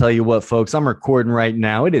 I'll tell you what, folks, I'm recording right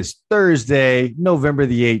now. It is Thursday, November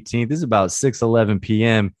the 18th. This is about 6:11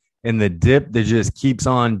 p.m. And the dip that just keeps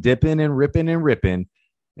on dipping and ripping and ripping.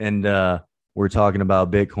 And we're talking about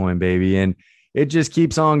Bitcoin, baby. And it just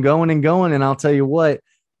keeps on going and going. And I'll tell you what,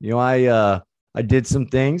 I did some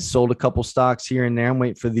things, sold a couple stocks here and there. I'm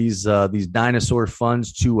waiting for these dinosaur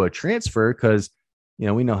funds to transfer because,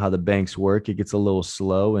 we know how the banks work. It gets a little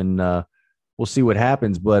slow, and we'll see what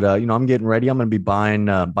happens. But I'm getting ready. I'm going to be buying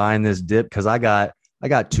this dip because I got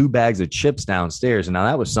 2 bags of chips downstairs, and now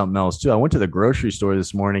that was something else too. I went to the grocery store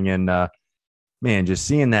this morning, and man, just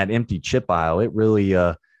seeing that empty chip aisle, it really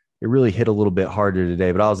hit a little bit harder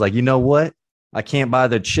today. But I was like, you know what? I can't buy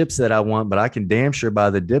the chips that I want, but I can damn sure buy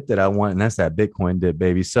the dip that I want, and that's that Bitcoin dip,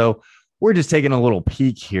 baby. So we're just taking a little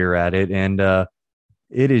peek here at it, and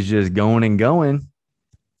it is just going and going.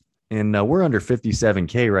 And we're under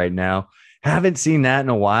 57K right now. Haven't seen that in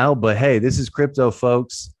a while, but hey, this is crypto,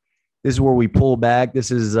 folks. This is where we pull back. This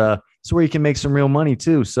is where you can make some real money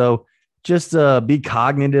too. So just be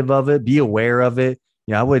cognitive of it, be aware of it.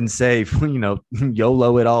 Yeah, I wouldn't say,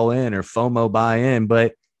 YOLO it all in or FOMO buy in,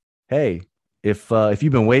 but hey, if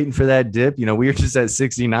you've been waiting for that dip, we were just at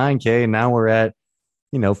 69K and now we're at,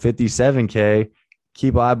 57K.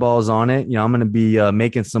 Keep eyeballs on it. I'm going to be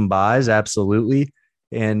making some buys. Absolutely.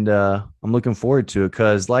 And I'm looking forward to it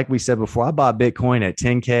because like we said before, I bought Bitcoin at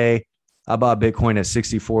 10K. I bought Bitcoin at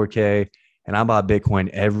 64K. And I bought Bitcoin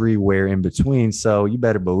everywhere in between. So you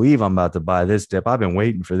better believe I'm about to buy this dip. I've been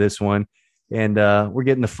waiting for this one. And we're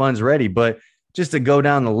getting the funds ready. But just to go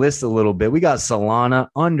down the list a little bit, we got Solana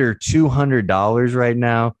under $200 right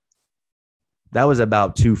now. That was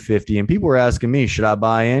about $250. And people were asking me, should I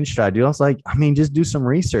buy in? Should I do? I was like, just do some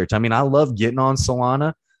research. I love getting on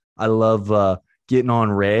Solana. I love getting on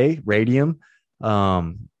Radium.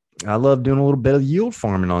 I love doing a little bit of yield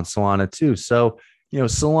farming on Solana too. So,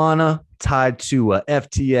 Solana tied to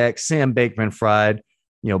FTX, Sam Bankman-Fried,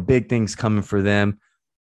 big things coming for them.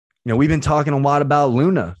 We've been talking a lot about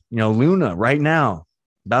Luna, Luna right now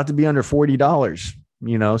about to be under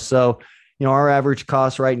 $40, so, our average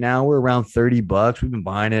cost right now, we're around $30. We've been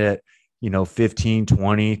buying it at, 15,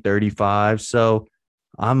 20, 35. So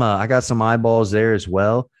I got some eyeballs there as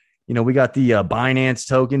well. We got the Binance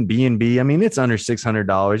token, BNB. It's under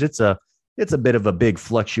 $600. It's a bit of a big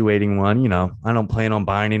fluctuating one. I don't plan on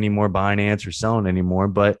buying any more Binance or selling anymore,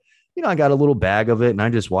 but, I got a little bag of it and I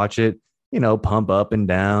just watch it, pump up and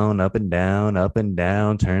down, up and down, up and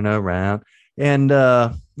down, turn around. And,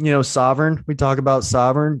 Sovereign, we talk about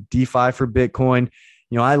Sovereign, DeFi for Bitcoin.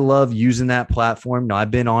 I love using that platform. I've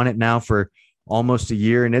been on it now for almost a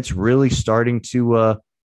year and it's really starting to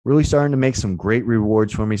make some great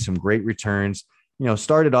rewards for me, some great returns.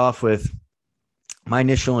 Started off with my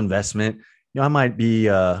initial investment. I might be,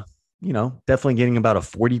 definitely getting about a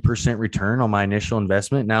 40% return on my initial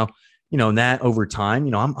investment. Now, that over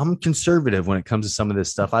time, I'm conservative when it comes to some of this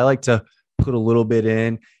stuff. I like to put a little bit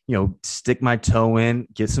in, stick my toe in,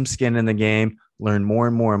 get some skin in the game, learn more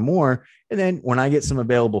and more and more. And then when I get some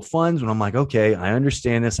available funds, when I'm like, okay, I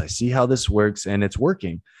understand this, I see how this works and it's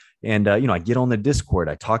working. And, I get on the Discord,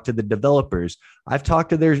 I talk to the developers. I've talked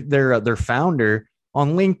to their founder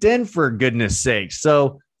on LinkedIn, for goodness sake.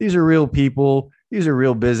 So these are real people. These are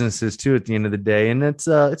real businesses too, at the end of the day. And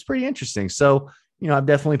it's pretty interesting. So, I've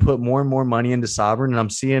definitely put more and more money into Sovereign and I'm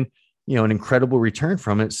seeing, an incredible return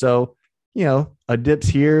from it. So, a dip's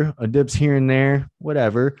here and there,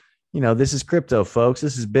 whatever. This is crypto, folks.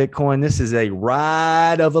 This is Bitcoin. This is a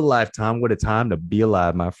ride of a lifetime. What a time to be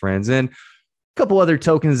alive, my friends. And a couple other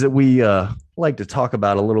tokens that we like to talk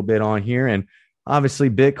about a little bit on here. And obviously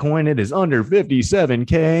Bitcoin, it is under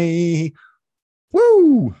 57K.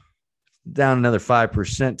 Woo! Down another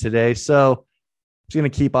 5% today. So I'm just going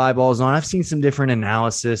to keep eyeballs on. I've seen some different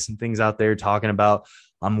analysis and things out there talking about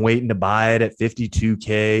I'm waiting to buy it at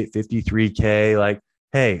 52K, 53K. Like,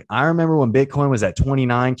 hey, I remember when Bitcoin was at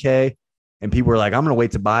 29K and people were like, I'm going to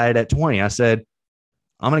wait to buy it at 20. I said,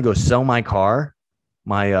 I'm going to go sell my car.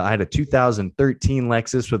 I had a 2013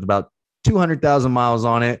 Lexus with about 200,000 miles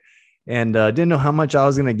on it and didn't know how much I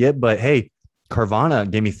was going to get. But hey, Carvana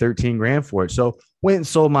gave me 13 grand for it. So went and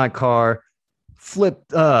sold my car, went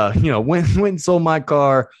and sold my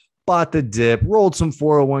car, bought the dip, rolled some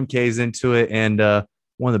 401ks into it. And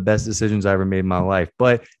one of the best decisions I ever made in my life,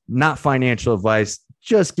 but not financial advice,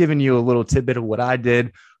 just giving you a little tidbit of what I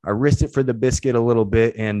did. I risked it for the biscuit a little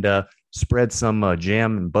bit and spread some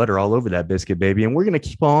jam and butter all over that biscuit, baby. And we're going to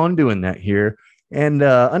keep on doing that here. And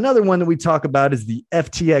another one that we talk about is the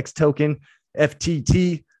FTX token,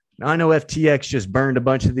 FTT. Now, I know FTX just burned a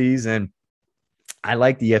bunch of these and I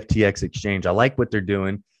like the FTX exchange. I like what they're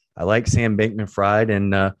doing. I like Sam Bankman-Fried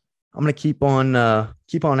and I'm going to keep on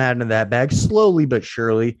adding to that bag slowly but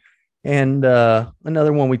surely. And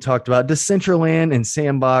another one we talked about, Decentraland and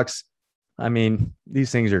Sandbox.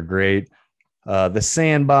 These things are great. The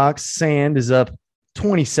Sandbox, Sand is up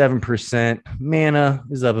 27%. Mana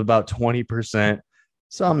is up about 20%.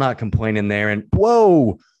 So I'm not complaining there. And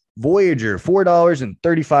whoa, Voyager,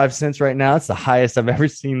 $4.35 right now. It's the highest I've ever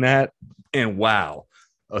seen that. And wow,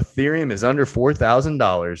 Ethereum is under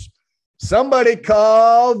 $4,000. Somebody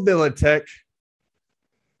call Villatek.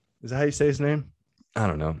 Is that how you say his name? I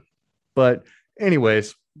don't know. But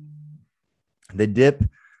anyways, The dip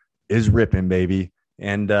is ripping, baby.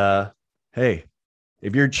 And hey,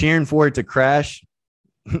 if you're cheering for it to crash,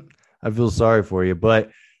 I feel sorry for you.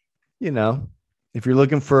 But, if you're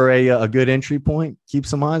looking for a good entry point, keep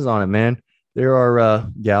some eyes on it, man. There are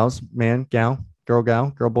gals, man, girl,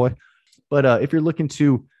 boy. But if you're looking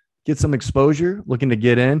to get some exposure, looking to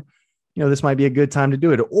get in, this might be a good time to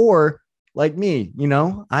do it. Or like me,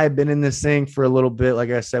 I've been in this thing for a little bit. Like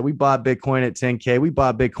I said, we bought Bitcoin at 10K. We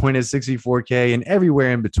bought Bitcoin at 64K and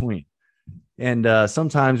everywhere in between. And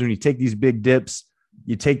sometimes when you take these big dips,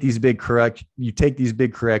 you take these big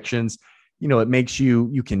corrections, it makes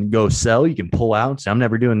you can go sell, you can pull out, say, I'm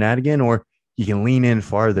never doing that again, or you can lean in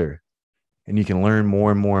farther and you can learn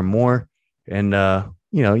more and more and more. And,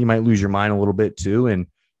 you might lose your mind a little bit too. And,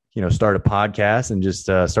 start a podcast and just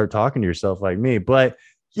start talking to yourself like me. But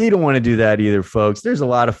you don't want to do that either, folks. There's a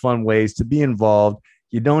lot of fun ways to be involved.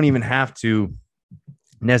 You don't even have to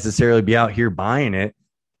necessarily be out here buying it.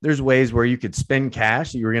 There's ways where you could spend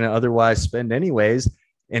cash that you were going to otherwise spend anyways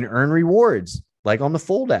and earn rewards, like on the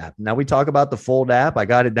Fold app. Now we talk about the Fold app. I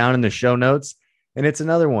got it down in the show notes, and it's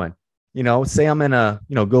another one. Say I'm going to,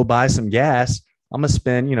 go buy some gas. I'm going to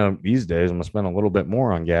spend, these days I'm going to spend a little bit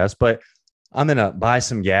more on gas, but I'm going to buy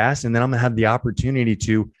some gas, and then I'm going to have the opportunity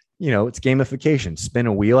to, it's gamification. Spin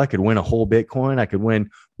a wheel. I could win a whole Bitcoin. I could win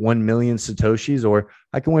 1 million Satoshis, or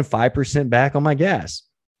I could win 5% back on my gas.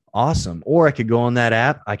 Awesome. Or I could go on that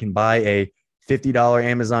app. I can buy a $50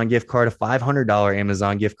 Amazon gift card, a $500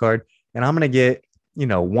 Amazon gift card, and I'm going to get,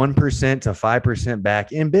 1% to 5%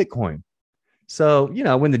 back in Bitcoin. So,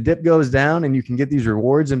 when the dip goes down and you can get these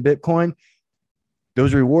rewards in Bitcoin,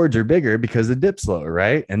 those rewards are bigger because the dip's lower,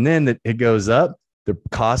 right? And then it goes up. The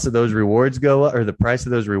cost of those rewards go up, or the price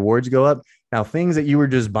of those rewards go up. Now, things that you were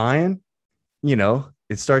just buying,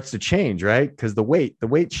 it starts to change, right? Because the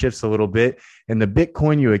weight shifts a little bit, and the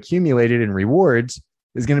Bitcoin you accumulated in rewards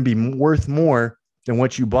is going to be worth more than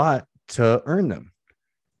what you bought to earn them.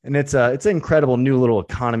 And it's an incredible new little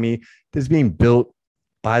economy that's being built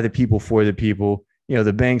by the people for the people.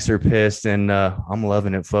 The banks are pissed, and I'm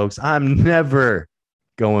loving it, folks. I'm never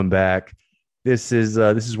going back. This is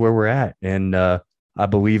where we're at, and I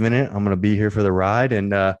believe in it. I'm going to be here for the ride,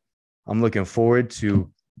 and I'm looking forward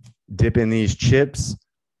to dipping these chips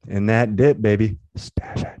in that dip, baby.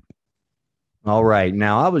 Stash it. All right.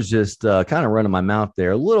 Now, I was just kind of running my mouth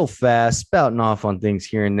there a little fast, spouting off on things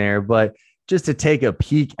here and there, but just to take a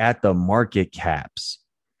peek at the market caps.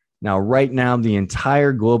 Now, right now, the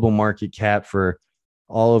entire global market cap for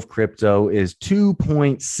all of crypto is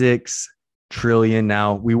 2.6 trillion.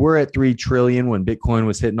 Now, we were at 3 trillion when Bitcoin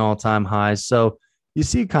was hitting all-time highs. So you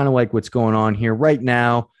see kind of like what's going on here right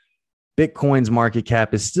now. Bitcoin's market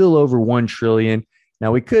cap is still over 1 trillion.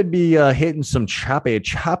 Now, we could be hitting some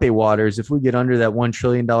choppy waters if we get under that $1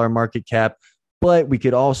 trillion market cap, but we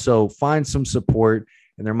could also find some support,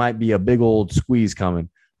 and there might be a big old squeeze coming.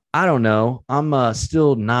 I don't know. I'm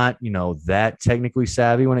still not, that technically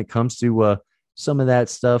savvy when it comes to some of that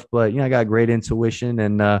stuff, but, I got great intuition,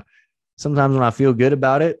 and sometimes when I feel good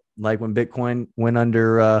about it, like when Bitcoin went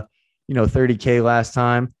under, 30K last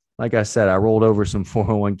time, like I said, I rolled over some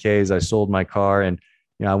 401ks. I sold my car, and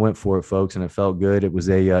I went for it, folks, and it felt good. It was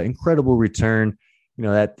a incredible return.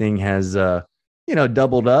 That thing has,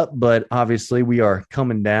 doubled up, but obviously we are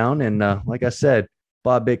coming down. And like I said,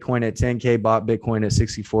 bought Bitcoin at 10K, bought Bitcoin at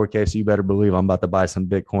 64K. So you better believe I'm about to buy some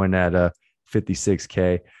Bitcoin at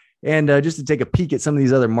 56K. And just to take a peek at some of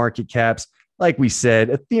these other market caps, like we said,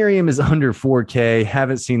 Ethereum is under 4K.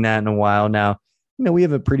 Haven't seen that in a while now. We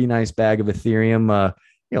have a pretty nice bag of Ethereum,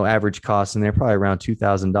 average cost in there, probably around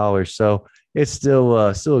 $2,000. So it's still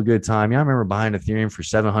a good time. I remember buying Ethereum for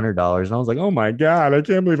 $700, and I was like, oh my God, I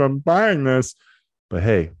can't believe I'm buying this. But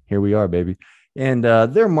hey, here we are, baby. And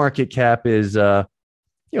their market cap is,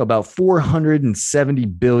 about 470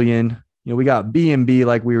 billion. We got BNB,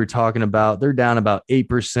 like we were talking about. They're down about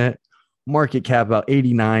 8%. Market cap about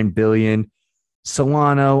 89 billion.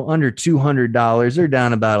 Solana under $200. They're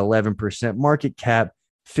down about 11%. Market cap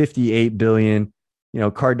 58 billion.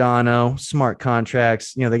 Cardano, smart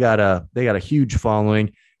contracts, they got a huge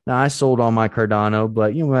following. Now, I sold all my Cardano,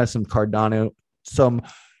 but we have some Cardano, some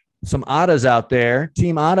ADAs out there.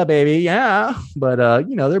 Team ADA, baby. Yeah. But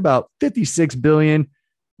they're about 56 billion.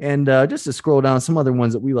 And just to scroll down, some other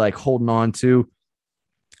ones that we like holding on to.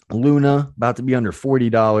 Luna, about to be under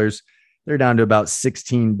 $40. They're down to about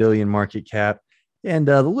 16 billion market cap. And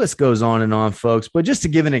the list goes on and on, folks. But just to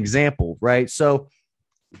give an example, right? So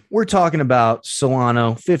we're talking about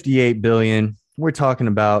Solana, 58 billion. We're talking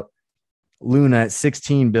about Luna at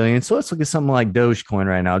 16 billion. So let's look at something like Dogecoin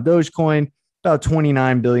right now. Dogecoin, about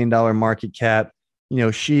 $29 billion market cap.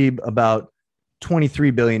 SHIB, about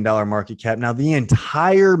 $23 billion market cap. Now, the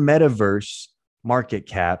entire metaverse market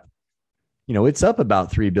cap, it's up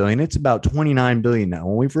about 3 billion. It's about 29 billion now.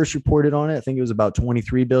 When we first reported on it, I think it was about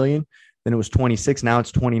 23 billion. Then it was 26. Now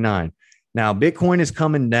it's 29. Now Bitcoin is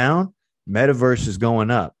coming down. Metaverse is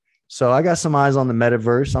going up. So I got some eyes on the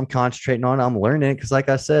metaverse. I'm concentrating on it. I'm learning it because, like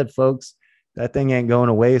I said, folks, that thing ain't going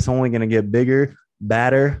away. It's only going to get bigger,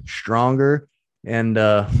 badder, stronger, and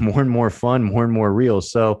more and more fun, more and more real.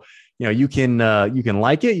 So, you can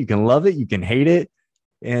like it, you can love it, you can hate it,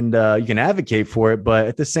 and you can advocate for it. But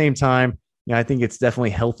at the same time, I think it's definitely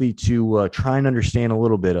healthy to try and understand a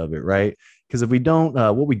little bit of it, right? Because if we don't,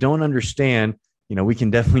 what we don't understand, we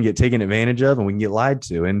can definitely get taken advantage of and we can get lied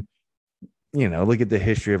to. And, look at the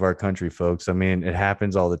history of our country, folks. I mean, it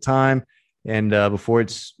happens all the time. And before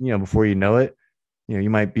you know it, you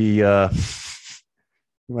might be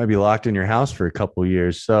locked in your house for a couple of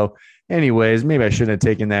years. So anyways, maybe I shouldn't have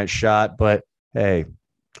taken that shot, but hey,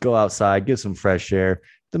 go outside, get some fresh air.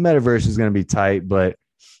 The metaverse is going to be tight, but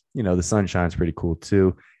the sunshine's pretty cool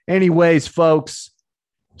too. Anyways, folks,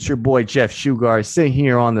 it's your boy Jeff Shugart sitting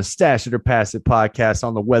here on the Stash It or Pass It podcast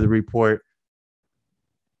on the Weather Report.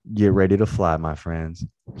 Get ready to fly, my friends.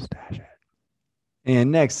 Stash it.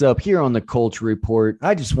 And next up here on the Culture Report,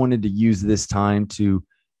 I just wanted to use this time to,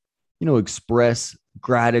 express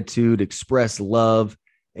gratitude, express love,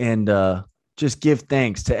 and just give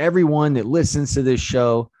thanks to everyone that listens to this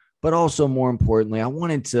show. But also, more importantly, I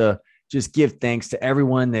wanted to just give thanks to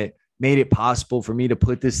everyone that made it possible for me to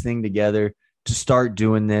put this thing together, to start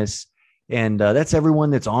doing this. And that's everyone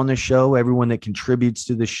that's on the show, everyone that contributes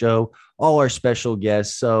to the show, all our special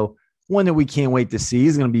guests. So one that we can't wait to see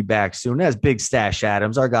is going to be back soon. That's Big Stash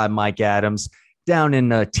Adams, our guy Mike Adams, down in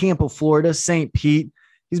Tampa, Florida, St. Pete.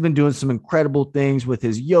 He's been doing some incredible things with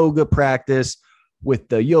his yoga practice, with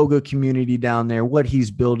the yoga community down there. What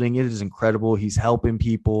he's building, it is incredible. He's helping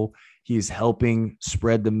people. He's helping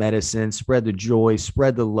spread the medicine, spread the joy,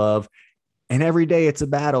 spread the love. And every day it's a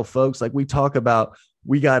battle, folks. Like we talk about,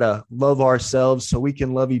 we got to love ourselves so we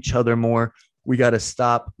can love each other more. We got to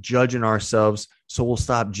stop judging ourselves so we'll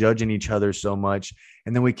stop judging each other so much.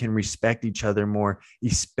 And then we can respect each other more,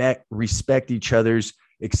 respect each other's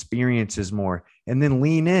experiences more, and then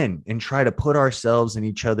lean in and try to put ourselves in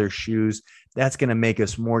each other's shoes. That's going to make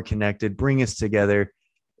us more connected, bring us together,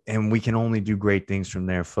 and we can only do great things from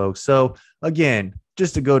there, folks. So again,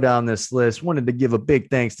 just to go down this list, wanted to give a big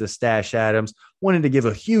thanks to Stash Adams. Wanted to give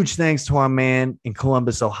a huge thanks to our man in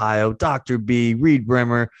Columbus, Ohio, Dr. B, Reed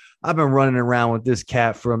Brimmer. I've been running around with this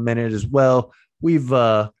cat for a minute as well. We've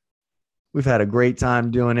had a great time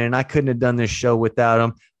doing it, and I couldn't have done this show without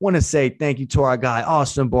him. Want to say thank you to our guy,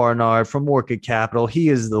 Austin Barnard from Orchid Capital. He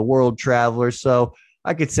is the world traveler, so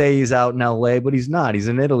I could say he's out in LA, but he's not. He's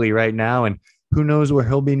in Italy right now, and who knows where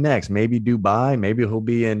he'll be next? Maybe Dubai. Maybe he'll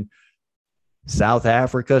be in South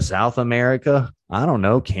Africa, South America. I don't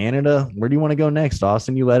know, Canada. Where do you want to go next,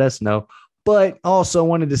 Austin? You let us know. But also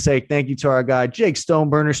wanted to say thank you to our guy, Jake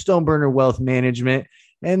Stoneburner Wealth Management.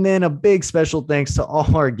 And then a big special thanks to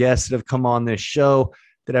all our guests that have come on this show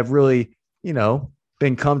that have really,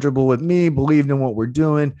 been comfortable with me, believed in what we're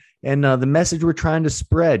doing, and the message we're trying to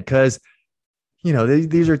spread. Because,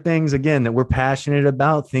 these are things, again, that we're passionate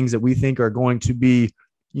about, things that we think are going to be,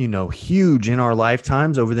 huge in our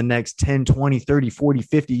lifetimes over the next 10, 20, 30, 40,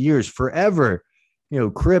 50 years, forever.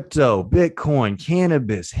 Crypto, Bitcoin,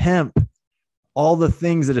 cannabis, hemp, all the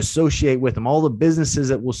things that associate with them, all the businesses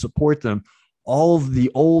that will support them, all of the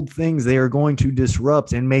old things they are going to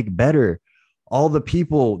disrupt and make better, all the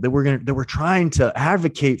people that we're trying to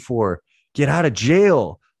advocate for, get out of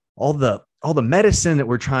jail, all the medicine that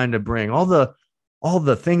we're trying to bring, all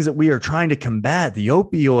the things that we are trying to combat, the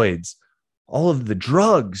opioids, all of the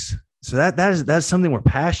drugs. So that's something we're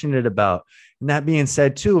passionate about. And that being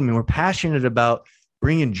said too, we're passionate about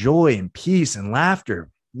bringing joy and peace and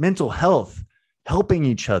laughter, mental health, helping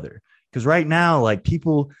each other. Because right now, like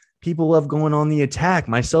people love going on the attack,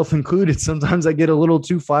 myself included. Sometimes I get a little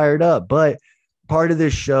too fired up, but part of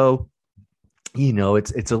this show,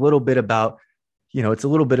 it's a little bit about, it's a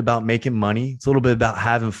little bit about making money. It's a little bit about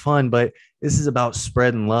having fun, but this is about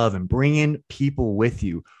spreading love and bringing people with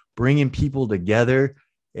you, bringing people together,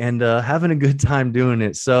 and having a good time doing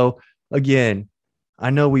it. So again, I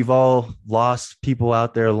know we've all lost people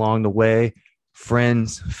out there along the way,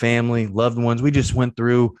 friends, family, loved ones. We just went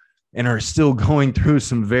through and are still going through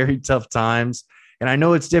some very tough times. And I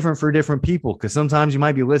know it's different for different people, because sometimes you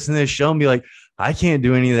might be listening to this show and be like, I can't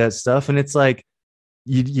do any of that stuff. And it's like,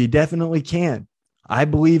 you definitely can. I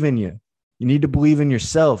believe in you. You need to believe in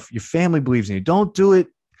yourself. Your family believes in you. Don't do it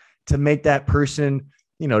to make that person,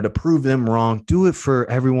 to prove them wrong. Do it for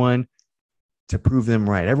everyone to prove them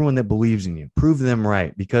right. Everyone that believes in you, prove them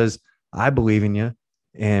right, because I believe in you.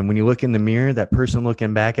 And when you look in the mirror, that person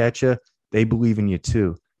looking back at you, they believe in you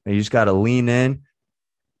too. And you just got to lean in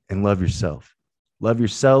and love yourself. Love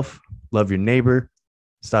yourself, love your neighbor.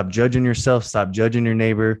 Stop judging yourself, stop judging your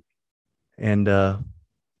neighbor. And the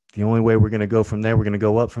only way we're going to go from there, we're going to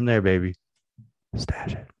go up from there, baby.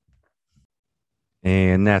 Stash it.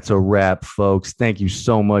 And that's a wrap, folks. Thank you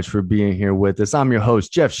so much for being here with us. I'm your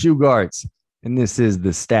host, Jeff Shugarts, and this is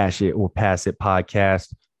the Stash It or Pass It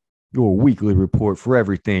podcast, your weekly report for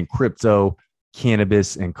everything crypto,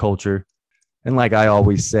 cannabis, and culture. And like I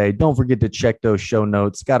always say, don't forget to check those show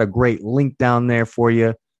notes. Got a great link down there for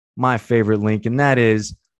you, my favorite link, and that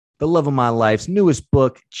is the love of my life's newest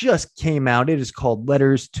book just came out. It is called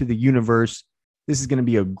Letters to the Universe. This is going to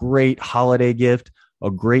be a great holiday gift,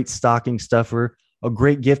 a great stocking stuffer, a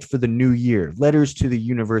great gift for the new year. Letters to the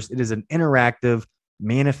Universe. It is an interactive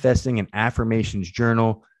manifesting and affirmations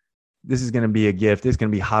journal. This is going to be a gift. It's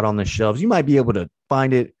going to be hot on the shelves. You might be able to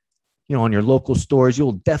find it, on your local stores.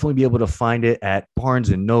 You'll definitely be able to find it at Barnes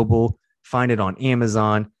and Noble, find it on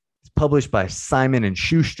Amazon. It's published by Simon &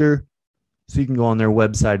 Schuster. So you can go on their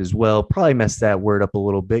website as well. Probably mess that word up a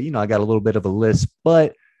little bit. I got a little bit of a list,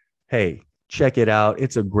 but hey, check it out.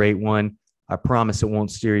 It's a great one. I promise it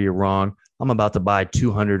won't steer you wrong. I'm about to buy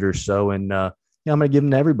 200 or so, and I'm going to give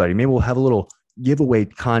them to everybody. Maybe we'll have a little giveaway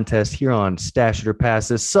contest here on Stash It or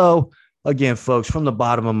Pass It. So again, folks, from the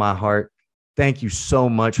bottom of my heart, thank you so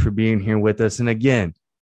much for being here with us. And again,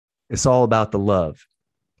 it's all about the love.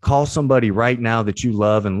 Call somebody right now that you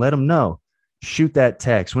love and let them know. Shoot that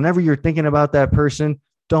text. Whenever you're thinking about that person,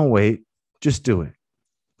 don't wait. Just do it.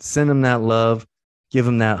 Send them that love. Give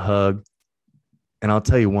them that hug. And I'll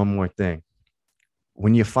tell you one more thing.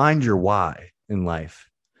 When you find your why in life,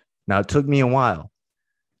 now it took me a while.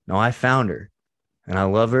 Now I found her and I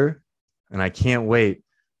love her and I can't wait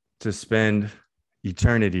to spend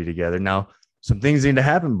eternity together. Now, some things need to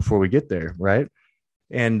happen before we get there, right?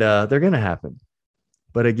 And they're going to happen.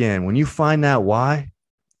 But again, when you find that why,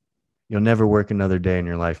 you'll never work another day in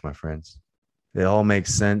your life, my friends. It all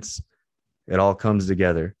makes sense. It all comes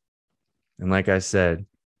together. And like I said,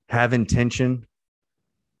 have intention,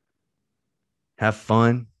 have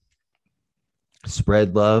fun,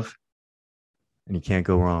 spread love, and you can't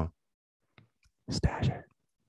go wrong. Stash it.